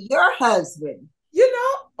you meet your husband? You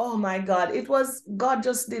know, oh my God, it was God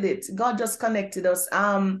just did it. God just connected us.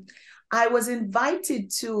 I was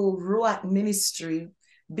invited to Ruach Ministry,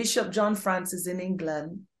 Bishop John Francis in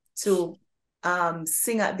England, to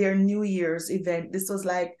sing at their New Year's event. This was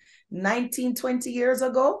like 19-20 years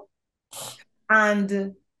ago.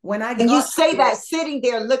 And when you say that sitting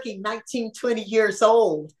there looking 19-20 years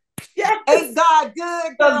old. Yes. Ain't God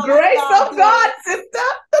good? Girl? The grace of God, sister.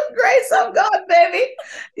 The grace of God, baby.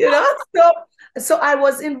 You know, so I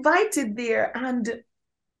was invited there, and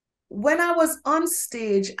when I was on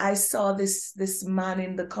stage, I saw this man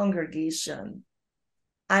in the congregation,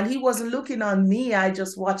 and he wasn't looking on me. I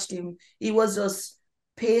just watched him. He was just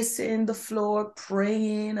pacing the floor,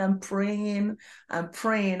 praying and praying and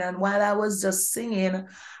praying. And while I was just singing,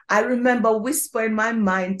 I remember whispering my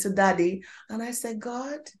mind to Daddy, and I said,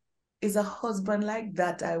 God, is a husband like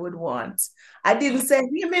that I would want. I didn't say him,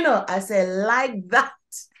 you know. I said, like that.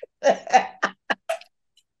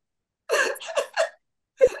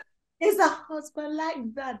 Is a husband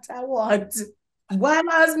like that I want. While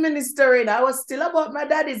I was ministering, I was still about my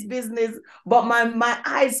daddy's business, but my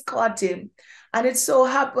eyes caught him. And it so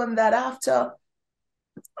happened that after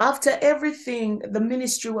everything, the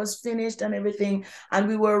ministry was finished and everything, and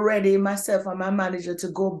we were ready, myself and my manager, to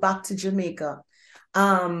go back to Jamaica.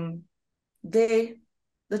 The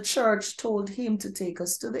church told him to take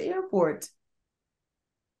us to the airport.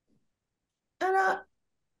 And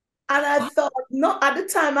I thought, at the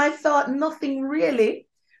time, I thought nothing really.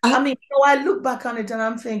 I mean, so I look back on it and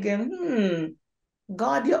I'm thinking,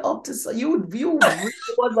 God, you're up to you really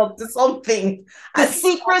was up to something. The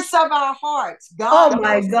secrets of our hearts. God, oh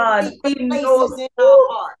my God, He knows in our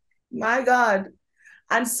heart. My God.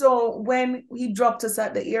 And so when he dropped us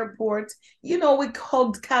at the airport, you know, we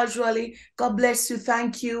hugged casually. God bless you,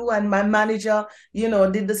 thank you. And my manager, you know,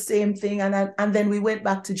 did the same thing. And then we went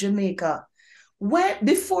back to Jamaica.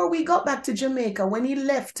 Before we got back to Jamaica, when he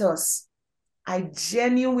left us, I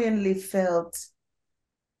genuinely felt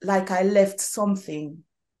like I left something.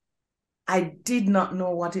 I did not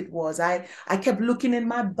know what it was. I kept looking in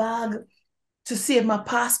my bag to see if my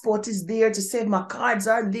passport is there, to see if my cards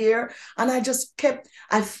are there. And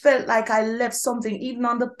I felt like I left something, even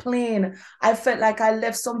on the plane. I felt like I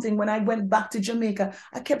left something when I went back to Jamaica.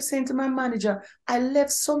 I kept saying to my manager, I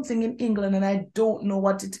left something in England and I don't know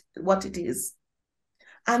what it is.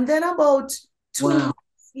 And then about 2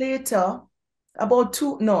 months later,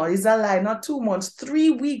 it's a lie, not 2 months,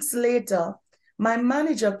 3 weeks later, my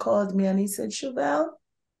manager called me and he said, Chevelle,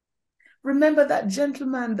 remember that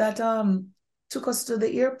gentleman that took us to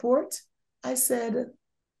the airport? I said,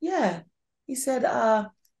 yeah. He said,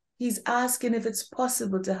 he's asking if it's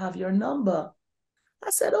possible to have your number.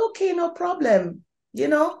 I said, okay, no problem. You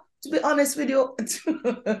know, To be honest with you,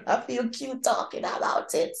 I feel cute talking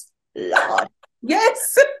about it. Lord.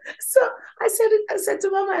 Yes. So I said to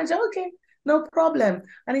my manager, okay, no problem.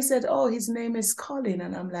 And he said, oh, his name is Colin.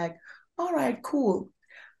 And I'm like, all right, cool.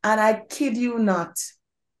 And I kid you not.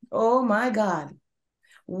 Oh my God.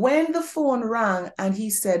 When the phone rang and he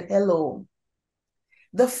said, hello,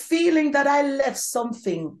 the feeling that I left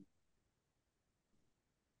something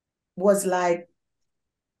was like,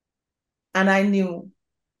 and I knew.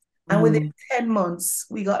 And within 10 months,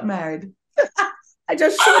 we got married. I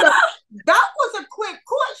just showed up. That was a quick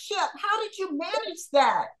courtship. How did you manage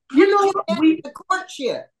that? You know, the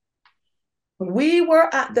courtship. We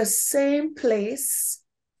were at the same place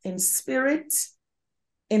in spirit,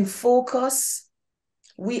 in focus.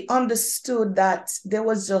 We understood that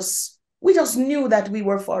we just knew that we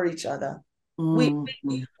were for each other.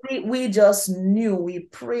 We just knew. We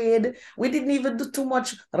prayed. We didn't even do too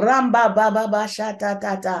much ramba baba ba sha ta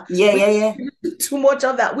ta ta. Yeah. Too much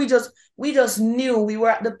of that. We just knew we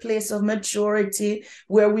were at the place of maturity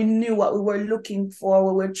where we knew what we were looking for,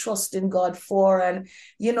 what we were trusting God for, and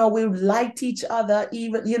we liked each other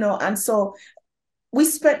even, and so we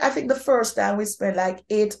spent, I think the first time we spent like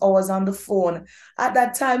 8 hours on the phone. At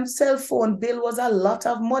that time, cell phone bill was a lot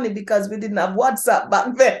of money because we didn't have WhatsApp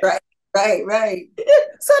back then. Right.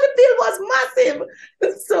 So the bill was massive.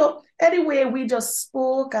 So anyway, we just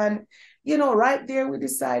spoke and, right there we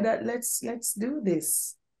decided, let's do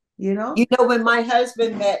this, When my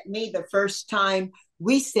husband met me the first time,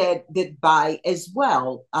 we said goodbye as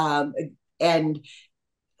well. And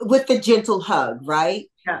with a gentle hug, right?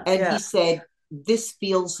 Yeah, and yeah. He said, this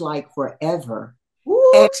feels like forever.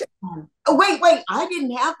 Ooh, and, wait, I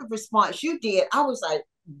didn't have the response. You did. I was like,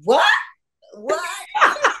 what?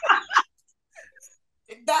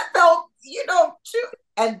 That felt, true.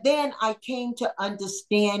 And then I came to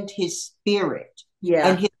understand his spirit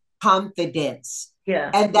and his confidence,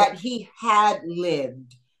 and that he had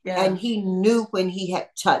lived, and he knew when he had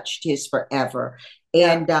touched his forever.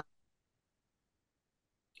 And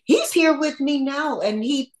he's here with me now, and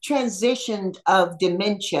he transitioned of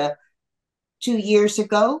dementia 2 years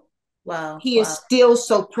ago. Wow. He is still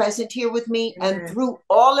so present here with me. And through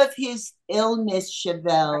all of his illness,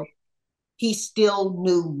 Chevelle, he still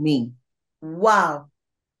knew me. Wow.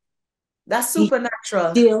 That's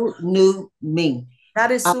supernatural. He still knew me. That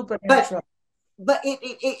is supernatural. But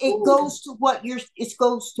it goes to what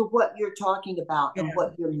you're talking about, and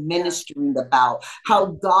what you're ministering about, how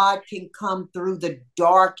God can come through the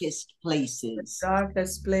darkest places.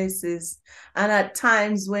 And at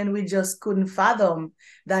times when we just couldn't fathom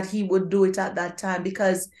that he would do it at that time,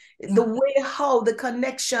 because the way how the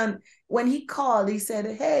connection, when he called, he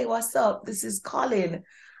said, hey, what's up? This is Colin.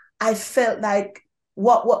 I felt like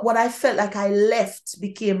what I felt like I left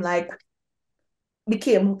became like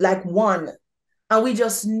one. And we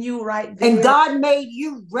just knew right there. And God made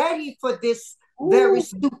you ready for this very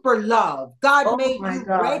super love. God made you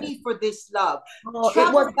ready for this love.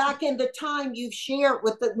 Travel back in the time you've shared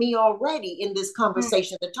with me already in this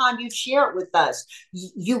conversation, the time you shared with us,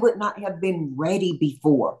 you would not have been ready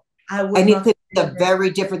before. And it could be a very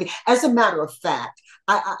different thing. As a matter of fact,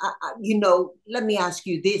 let me ask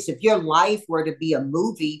you this. If your life were to be a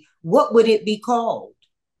movie, what would it be called?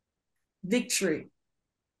 Victory.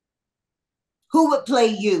 Who would play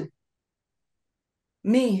you?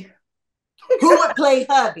 Me. Who would play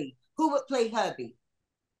hubby?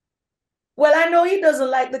 Well, I know he doesn't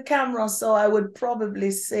like the camera, so I would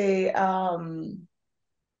probably say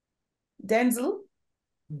Denzel.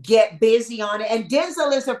 Get busy on it. And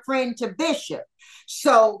Denzel is a friend to Bishop.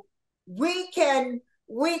 So we can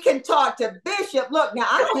talk to Bishop. Look, now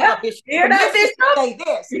I don't have Bishop permission to say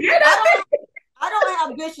this. I don't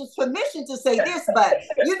have Bishop's permission to say this, but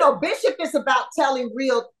Bishop is about telling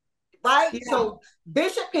real, right? Yeah. So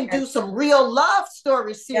Bishop can do some real love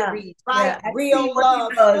story series, right? Yeah. Real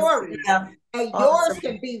love stories. Yeah. And yours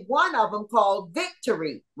can be one of them called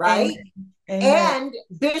Victory, right? And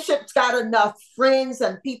Bishop's got enough friends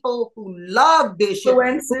and people who love Bishop.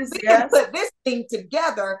 We can put this thing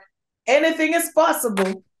together. Anything is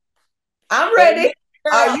possible. I'm ready.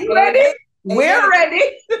 Are you ready? We're ready.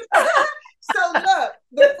 So look,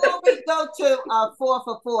 before we go to 4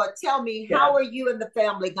 for 4, tell me, how are you and the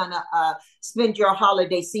family gonna spend your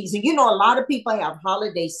holiday season? A lot of people have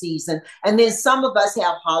holiday season, and then some of us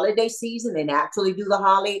have holiday season and actually do the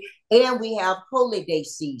holiday, and we have holiday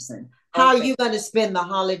season. How are you going to spend the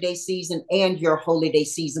holiday season and your holiday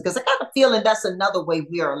season? Because I got a feeling that's another way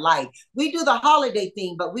we are alike. We do the holiday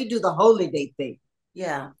thing, but we do the holiday thing.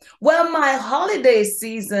 Yeah. Well, my holiday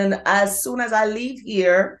season, as soon as I leave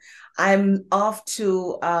here, I'm off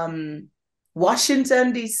to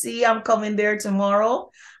Washington, D.C. I'm coming there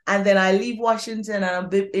tomorrow. And then I leave Washington and I'm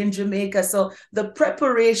in Jamaica. So the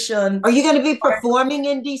preparation. Are you going to be performing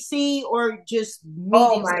in DC or just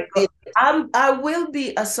Oh meeting? my God. I will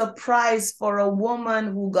be a surprise for a woman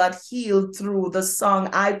who got healed through the song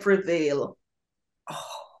I Prevail.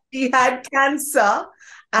 Oh. She had cancer,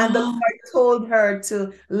 and the Oh. Lord told her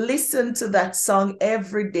to listen to that song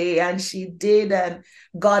every day, and she did, and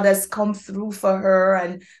God has come through for her.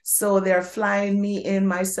 And so they're flying me in,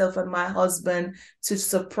 myself and my husband, to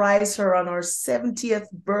surprise her on her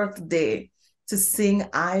 70th birthday to sing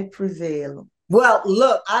I Prevail. Well,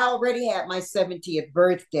 look, I already had my 70th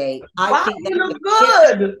birthday. I Wow, think you look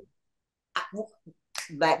good.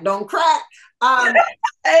 That don't crack.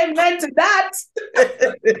 Amen to that.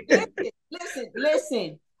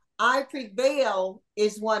 Listen. I Prevail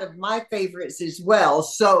is one of my favorites as well.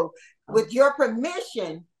 So, with your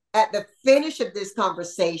permission, at the finish of this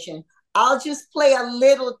conversation, I'll just play a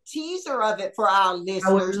little teaser of it for our listeners.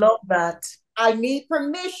 I would love that. I need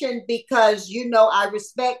permission because, you know, I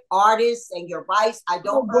respect artists and your rights. I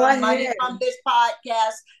don't earn money from this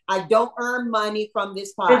podcast. I don't earn money from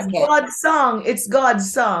this podcast. It's God's song. It's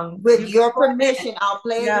God's song. With your permission, I'll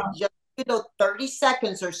play it just 30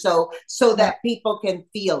 seconds or so that people can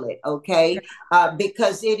feel it, okay?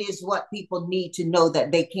 Because it is what people need to know,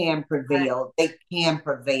 that they can prevail. They can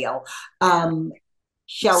prevail.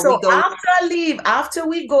 Shall we go? After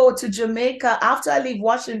we go to Jamaica, after I leave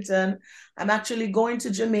Washington, I'm actually going to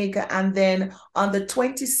Jamaica. And then on the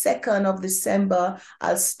 22nd of December,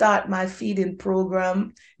 I'll start my feeding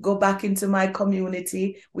program, go back into my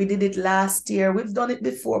community. We did it last year. We've done it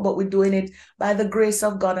before, but we're doing it by the grace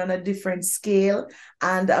of God on a different scale.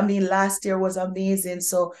 And I mean, last year was amazing.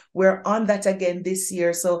 So we're on that again this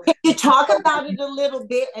year. So can you talk about it a little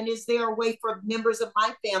bit? And is there a way for members of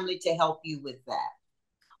my family to help you with that?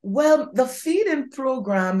 Well, the feeding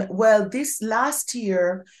program, this last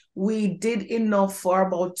year, we did enough for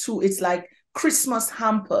about it's like Christmas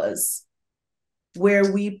hampers,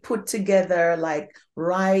 where we put together like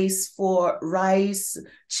rice,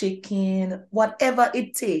 chicken, whatever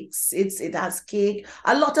it takes. It has cake.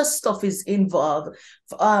 A lot of stuff is involved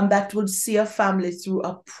that would see a family through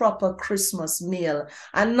a proper Christmas meal,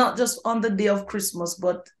 and not just on the day of Christmas,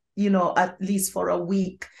 but, you know, at least for a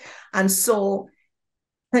week. And so,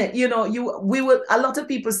 you know, a lot of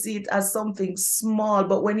people see it as something small,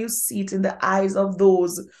 but when you see it in the eyes of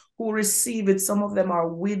those who receive it, some of them are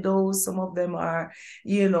widows, some of them are,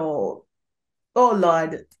 you know, oh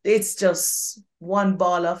Lord, it's just one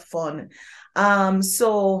ball of fun.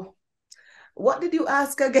 So what did you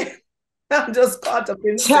ask again? I'm just caught up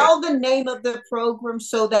in. Tell the name of the program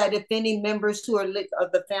so that if any members who are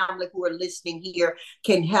of the family who are listening here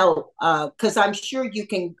can help, because I'm sure you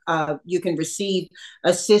can receive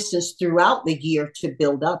assistance throughout the year to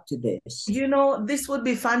build up to this. You know, this would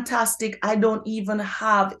be fantastic. I don't even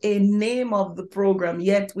have a name of the program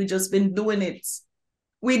yet. We just been doing it.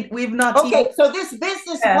 We've not. Okay, so this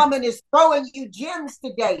businesswoman is throwing you gems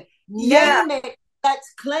today. Name it.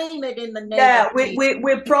 Let's claim it in the name. Yeah,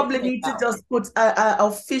 we probably need to just put a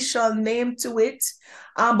official name to it.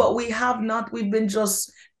 But we have not. We've been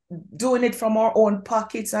just doing it from our own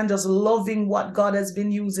pockets and just loving what God has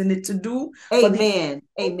been using it to do. Amen.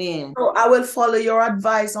 Amen. So I will follow your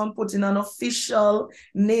advice on putting an official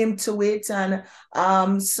name to it.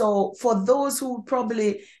 And so for those who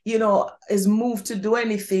probably, you know, is moved to do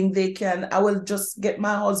anything, I will just get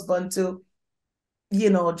my husband to,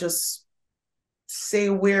 you know, just say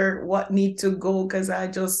what need to go, because I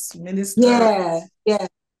just minister. Yeah.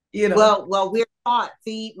 You know. Well, we're taught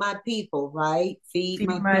feed my people, right? Feed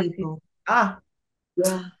my people. Yeah.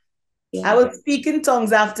 I will speak in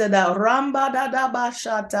tongues after that. Ramba da da ba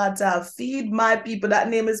sha ta ta. Feed my people. That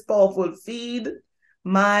name is powerful. Feed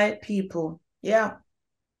my people. Yeah.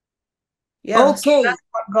 Okay. So that's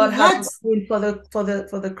what God has doing for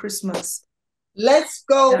the Christmas. Let's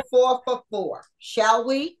go 4 for 4. Shall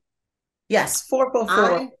we? Yes, 4 for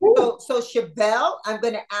 4. So Chevelle, I'm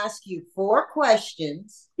going to ask you 4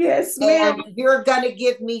 questions. Yes, ma'am. And you're going to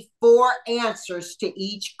give me 4 answers to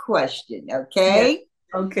each question, okay? Yes.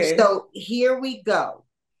 Okay. So here we go.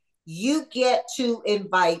 You get to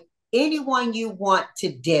invite anyone you want to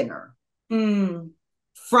dinner,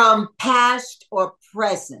 from past or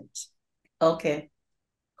present. Okay.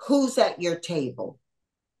 Who's at your table?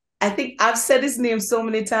 I think I've said his name so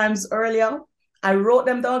many times earlier. I wrote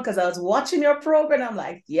them down because I was watching your program. I'm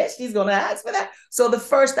like, yes, she's going to ask for that. So the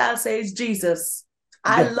first I'll say is Jesus.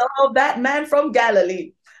 I love that man from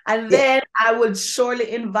Galilee. And then I would surely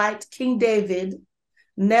invite King David,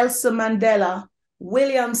 Nelson Mandela,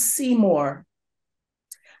 William Seymour.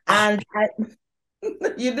 And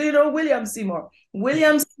you do know William Seymour.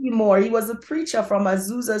 William Seymour, he was a preacher from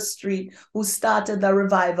Azusa Street who started the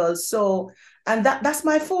revival. So, and that's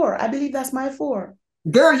my four. I believe that's my four.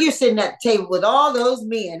 Girl, you're sitting at the table with all those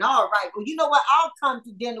men. All right. Well, you know what? I'll come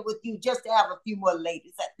to dinner with you just to have a few more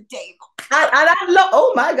ladies at the table. And I love,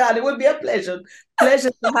 oh my God, it would be a pleasure. Pleasure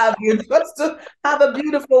to have you. Just to have a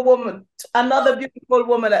beautiful woman, another beautiful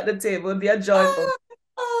woman at the table would be a joyful.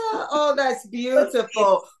 Oh, that's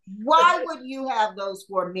beautiful. Why would you have those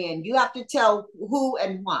four men? You have to tell who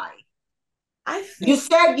and why. You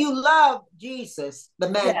said you love Jesus, the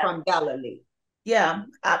man from Galilee. Yeah,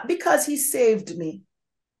 because he saved me.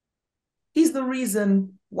 He's the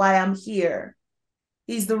reason why I'm here.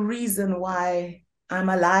 He's the reason why I'm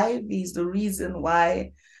alive. He's the reason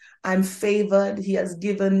why I'm favored. He has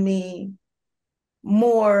given me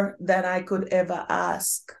more than I could ever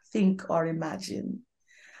ask, think, or imagine.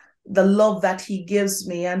 The love that he gives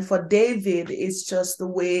me. And for David, it's just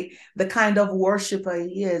the kind of worshiper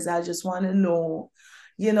he is. I just want to know,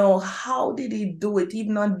 how did he do it,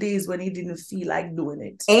 even on days when he didn't feel like doing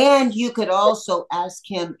it? And you could also ask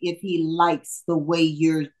him if he likes the way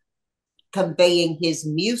you're conveying his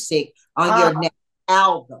music on your next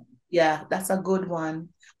album. Yeah, that's a good one.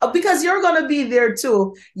 Because you're gonna be there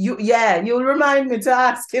too. You'll remind me to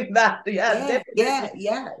ask him that. Yeah.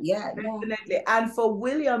 Definitely. And for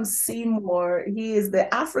William Seymour, he is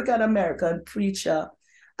the African American preacher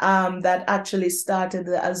that actually started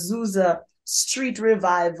the Azusa Street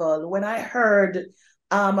Revival. When I heard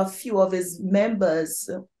a few of his members,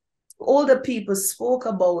 older people, spoke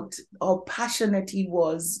about how passionate he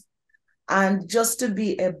was, and just to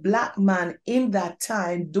be a Black man in that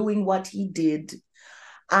time doing what he did.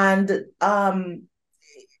 And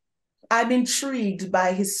I'm intrigued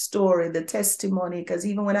by his story, the testimony, because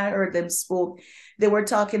even when I heard them spoke, they were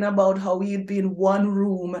talking about how he'd be in one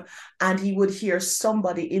room and he would hear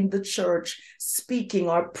somebody in the church speaking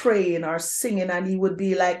or praying or singing, and he would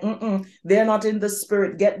be like, they're not in the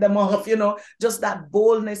spirit, get them off, just that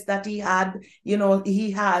boldness that he had,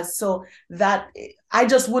 he has. So that I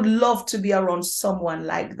just would love to be around someone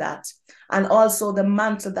like that. And also the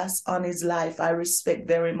mantle that's on his life, I respect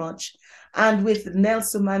very much. And with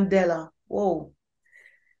Nelson Mandela,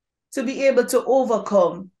 to be able to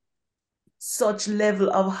overcome such level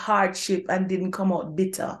of hardship and didn't come out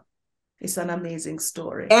bitter, it's an amazing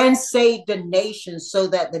story. And saved the nation so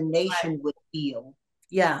that the nation would heal.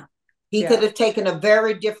 Yeah. He could have taken a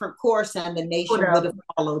very different course and the nation would have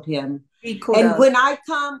followed him. And when I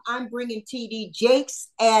come, I'm bringing TD Jakes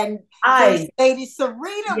and First Lady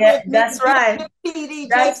Sarita with me. That's right. TD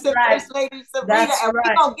Jakes and First Lady Sarita. That's and right.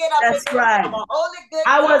 we're going to get up That's right. Good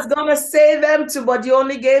I was going to say them too, but you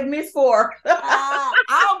only gave me four.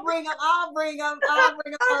 I'll bring them. All right,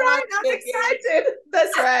 I'm excited.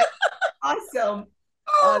 That's right. Awesome.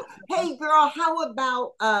 Hey, girl, how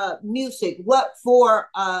about music? What for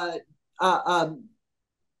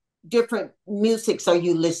different musics are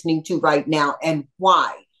you listening to right now, and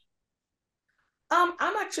why? I'm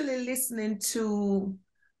actually listening to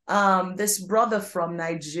this brother from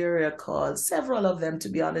Nigeria called, several of them, to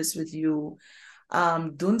be honest with you.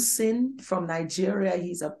 Dunsin from Nigeria.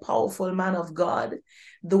 He's a powerful man of God.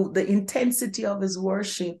 The intensity of his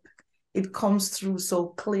worship, it comes through so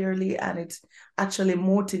clearly, and it actually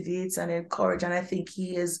motivates and encourages. And I think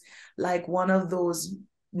he is like one of those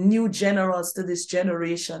new generals to this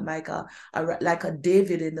generation, like a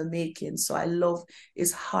David in the making. So I love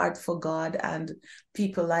his heart for God, and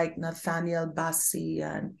people like Nathaniel Bassey,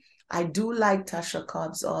 and I do like Tasha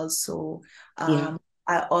Cobbs also. I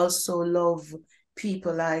also love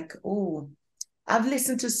people like, I've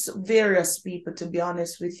listened to various people, to be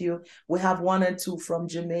honest with you. We have one or two from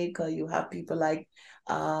Jamaica. You have people like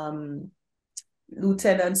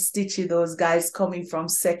Lieutenant Stitchy, those guys coming from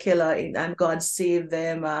secular, and God save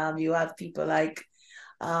them. You have people like,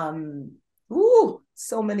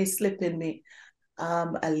 so many slipping me.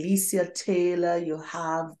 Alicia Taylor. You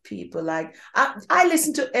have people like, I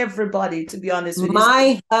listen to everybody, to be honest with you.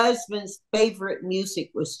 My husband's favorite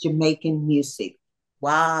music was Jamaican music.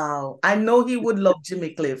 Wow. I know he would love Jimmy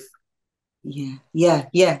Cliff. Yeah. You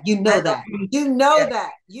know that. You know that.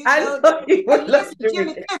 You know that.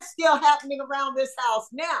 Jimmy Cliff's still happening around this house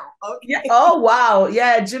now. Okay. Yeah. Oh, wow.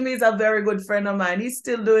 Yeah, Jimmy's a very good friend of mine. He's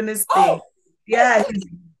still doing his thing. Yeah. He's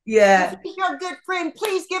your good friend.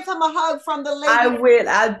 Please give him a hug from the lady. I will.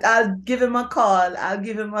 I'll give him a call.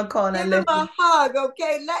 Give him a hug,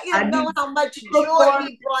 okay? Let him know how much joy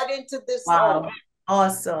he brought into this home.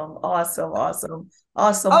 Awesome.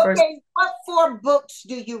 Okay, what 4 books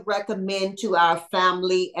do you recommend to our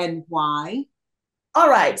family, and why? All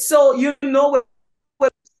right. So,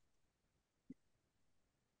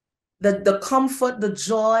 the comfort, the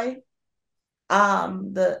joy,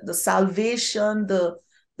 the salvation,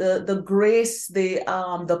 the grace,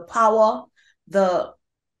 the power, the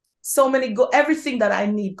so many everything that I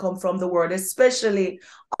need come from the word, especially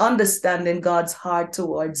understanding God's heart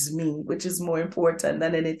towards me, which is more important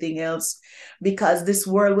than anything else, because this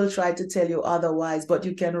world will try to tell you otherwise, but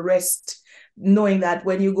you can rest knowing that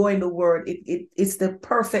when you go in the word, it's the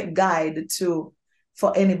perfect guide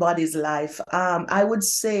for anybody's life. I would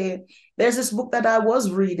say there's this book that I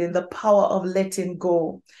was reading, The Power of Letting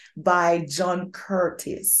Go by John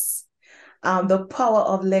Curtis. The power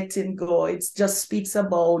of letting go. It just speaks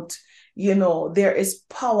about, there is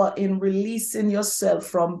power in releasing yourself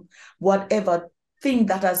from whatever thing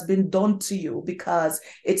that has been done to you, because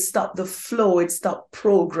it stopped the flow, it stopped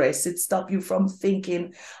progress, it stopped you from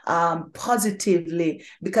thinking positively,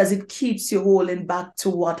 because it keeps you holding back to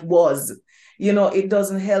what was. It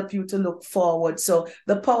doesn't help you to look forward. So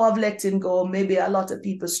the power of letting go, maybe a lot of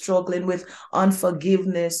people struggling with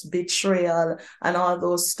unforgiveness, betrayal, and all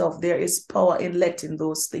those stuff. There is power in letting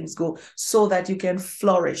those things go so that you can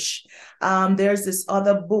flourish. There's this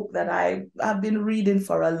other book that I've been reading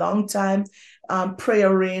for a long time,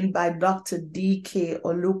 Prayer Rain by Dr. D.K.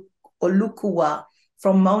 Olukuwa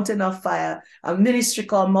from Mountain of Fire, a ministry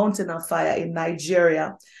called Mountain of Fire in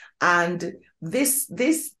Nigeria. And this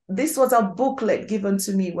was a booklet given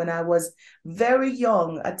to me when I was very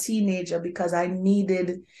young, a teenager, because I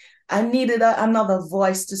needed another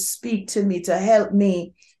voice to speak to me, to help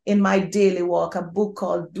me in my daily walk. A book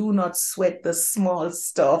called Do Not Sweat the Small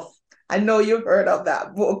Stuff. I know you've heard of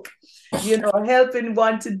that book. Helping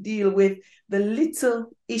one to deal with the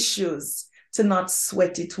little issues, to not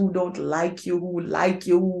sweat it, who don't like you, who like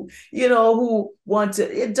you, who want to,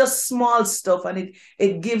 it's just small stuff. And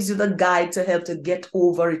it gives you the guide to help to get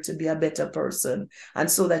over it, to be a better person,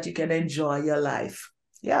 and so that you can enjoy your life.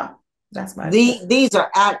 Yeah, that's my These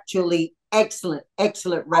are actually excellent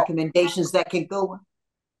recommendations that can go.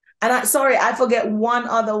 And I forget one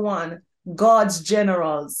other one, God's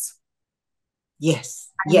Generals.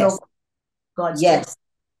 Yes. God's Generals.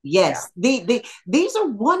 Yes, yeah. These are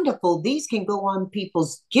wonderful. These can go on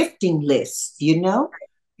people's gifting lists,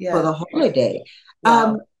 for the holiday.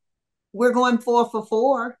 Yeah. We're going 4 for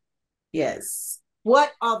 4. Yes.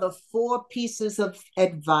 What are the 4 pieces of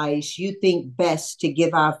advice you think best to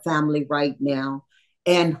give our family right now,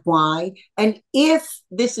 and why? And if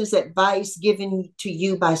this is advice given to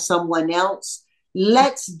you by someone else,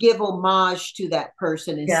 let's give homage to that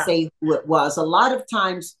person and say who it was. A lot of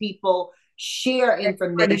times people share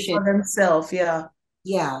information for themselves. Yeah.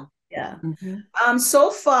 Mm-hmm. So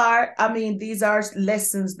far, these are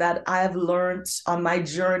lessons that I have learned on my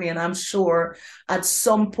journey, and I'm sure at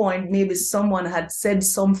some point maybe someone had said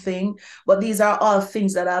something, but these are all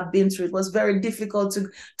things that I've been through. It was very difficult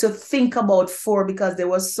to think about 4 because there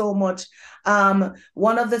was so much.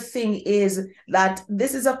 One of the things is that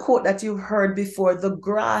this is a quote that you've heard before: the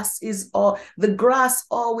grass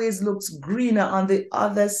always looks greener on the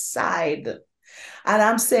other side. And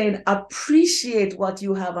I'm saying, appreciate what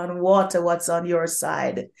you have and water what's on your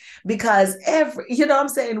side, because I'm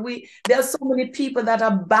saying, there's so many people that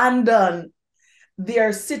abandon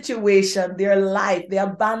their situation, their life. They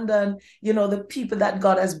abandon, the people that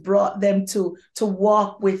God has brought them to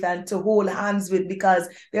walk with and to hold hands with, because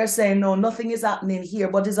they're saying, no, nothing is happening here,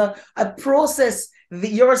 but it's a process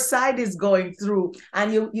your side is going through,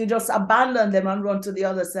 and you just abandon them and run to the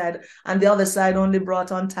other side, and the other side only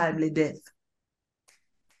brought untimely death.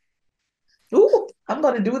 Ooh, I'm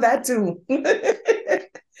going to do that too.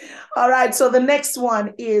 All right. So the next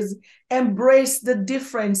one is embrace the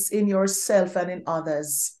difference in yourself and in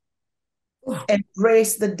others.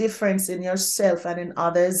 Embrace the difference in yourself and in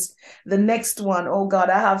others. The next one, oh God,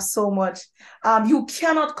 I have so much. You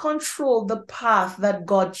cannot control the path that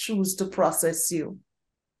God chooses to process you.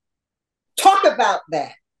 Talk about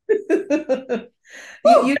that.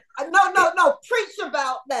 No, preach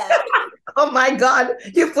about that. Oh my God,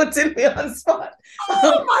 you're putting me on spot.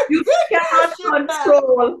 Oh my you cannot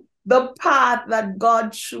control the path that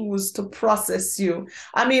God chooses to process you.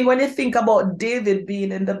 When you think about David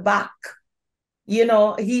being in the back, he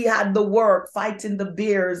had the work fighting the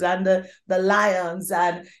bears and the lions,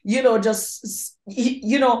 and you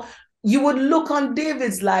would look on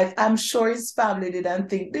David's life. I'm sure his family didn't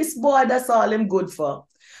think, this boy, that's all him good for.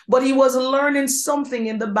 But he was learning something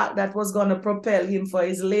in the back that was going to propel him for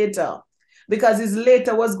his later. because his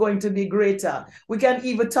later was going to be greater. We can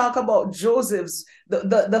even talk about Joseph's,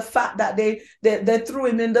 the fact that they threw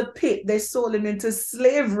him in the pit, they sold him into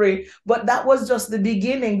slavery, but that was just the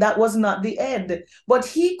beginning. That was not the end. But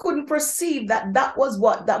he couldn't perceive that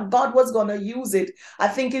that God was going to use it. I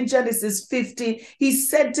think in Genesis 50, he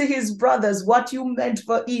said to his brothers, what you meant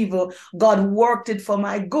for evil, God worked it for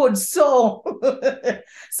my good. So,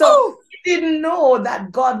 he didn't know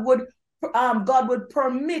that God would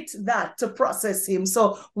permit that to process him.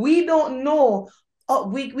 So we don't know,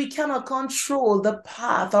 we cannot control the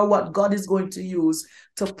path or what God is going to use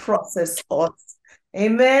to process us.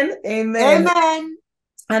 Amen. Amen. Amen.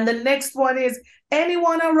 And the next one is,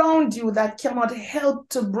 anyone around you that cannot help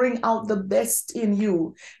to bring out the best in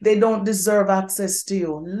you, they don't deserve access to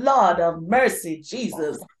you. Lord of mercy,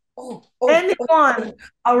 Jesus. Anyone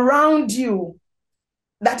around you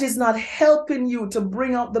that is not helping you to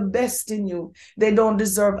bring out the best in you, they don't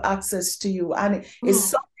deserve access to you. And it's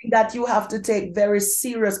something that you have to take very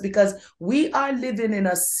serious, because we are living in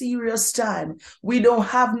a serious time. We don't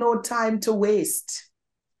have no time to waste.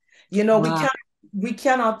 You know, we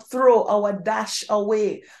cannot throw our dash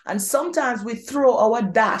away. And sometimes we throw our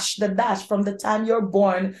the dash from the time you're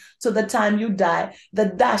born to the time you die, the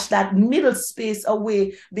dash, that middle space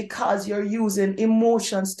away, because you're using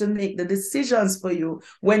emotions to make the decisions for you,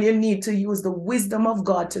 when you need to use the wisdom of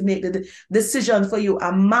God to make the decision for you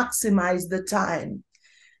and maximize the time.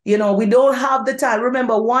 You know, we don't have the time.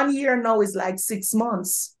 Remember, 1 year now is like 6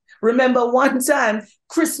 months. Remember, one time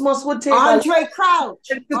Christmas would take Andre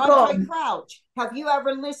Crouch. Have you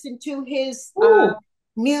ever listened to his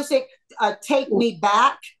music? Take Me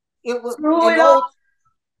Back. It was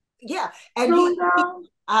and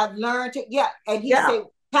I've learned it. Yeah, and he said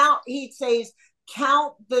count. He says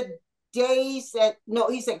count the days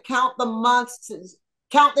he said count the months.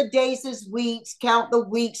 Count the days as weeks. Count the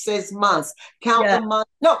weeks as months. Count the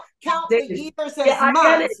months. No, count the years as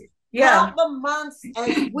months. Count the months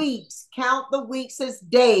as weeks. Count the weeks as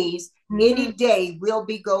days. Any day we'll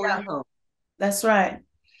be going home. That's right.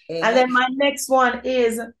 And then my next one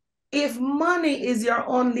is, if money is your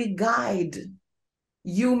only guide,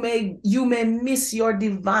 you may miss your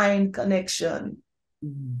divine connection.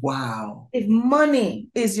 Wow. If money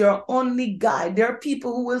is your only guide, there are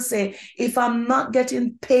people who will say, if I'm not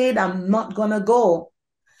getting paid, I'm not gonna go.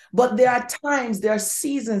 But there are times, there are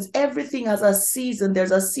seasons. Everything has a season.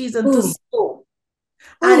 There's a season to sow.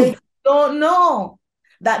 And if you don't know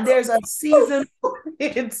that there's a season for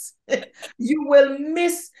it, you will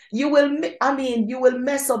mess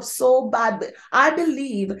up so bad. But I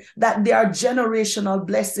believe that there are generational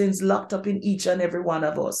blessings locked up in each and every one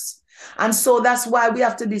of us. And so that's why we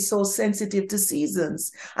have to be so sensitive to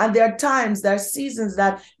seasons. And there are seasons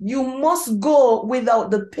that you must go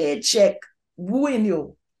without the paycheck wooing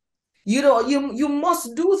you. You know, you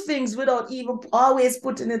must do things without even always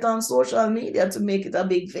putting it on social media to make it a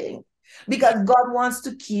big thing. Because God wants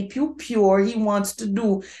to keep you pure. He wants to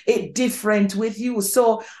do it different with you.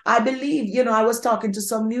 So I believe, I was talking to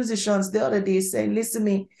some musicians the other day saying, listen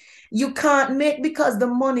to me, you can't make, because the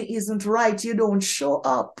money isn't right, you don't show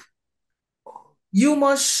up. You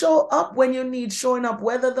must show up when you need showing up,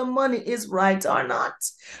 whether the money is right or not,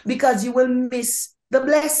 because you will miss the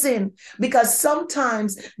blessing. Because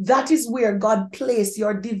sometimes that is where God placed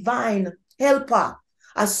your divine helper,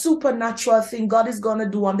 a supernatural thing God is going to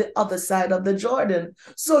do on the other side of the Jordan.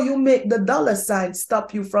 So you make the dollar sign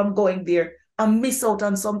stop you from going there and miss out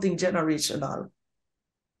on something generational.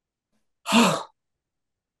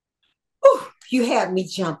 You have me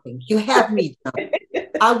jumping. You have me jumping.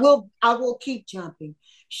 I will keep jumping.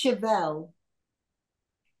 Chevelle,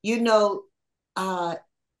 in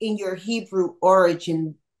your Hebrew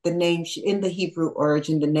origin, the name Chevelle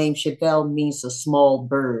means a small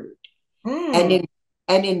bird. And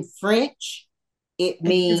in French, it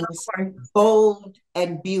means bold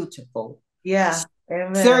and beautiful. Yeah.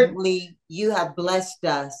 Amen. Certainly you have blessed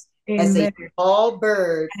us as a small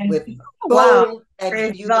bird with bold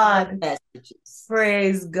and beautiful messages.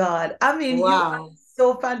 Praise God. I mean, you are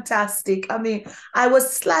so fantastic. I mean, I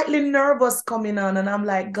was slightly nervous coming on, and I'm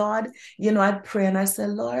like, God, I pray and I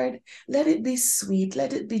said, Lord, let it be sweet,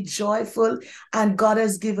 let it be joyful. And God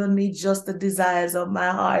has given me just the desires of my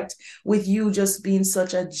heart, with you just being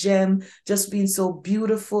such a gem, just being so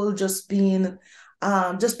beautiful, just being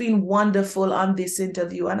wonderful on this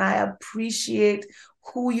interview. And I appreciate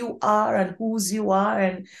who you are and whose you are.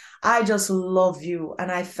 And I just love you.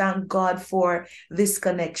 And I thank God for this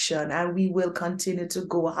connection. And we will continue to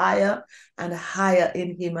go higher and higher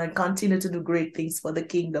in Him and continue to do great things for the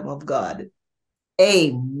kingdom of God.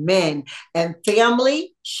 Amen. And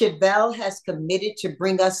family, Chevelle has committed to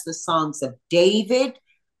bring us the songs of David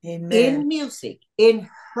Amen. in music, in Yeah,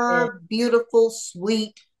 her beautiful,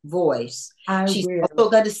 sweet voice. I She's will. also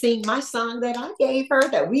going to sing my song that I gave her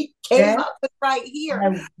that we came Yeah, up with right here.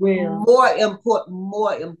 I will.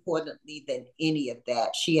 More importantly than any of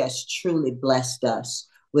that, she has truly blessed us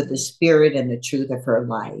with the spirit and the truth of her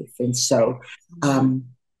life. And so, um,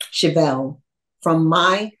 Chevelle, from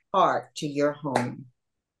my heart to your home,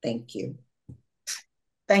 thank you.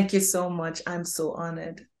 Thank you so much. I'm so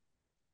honored.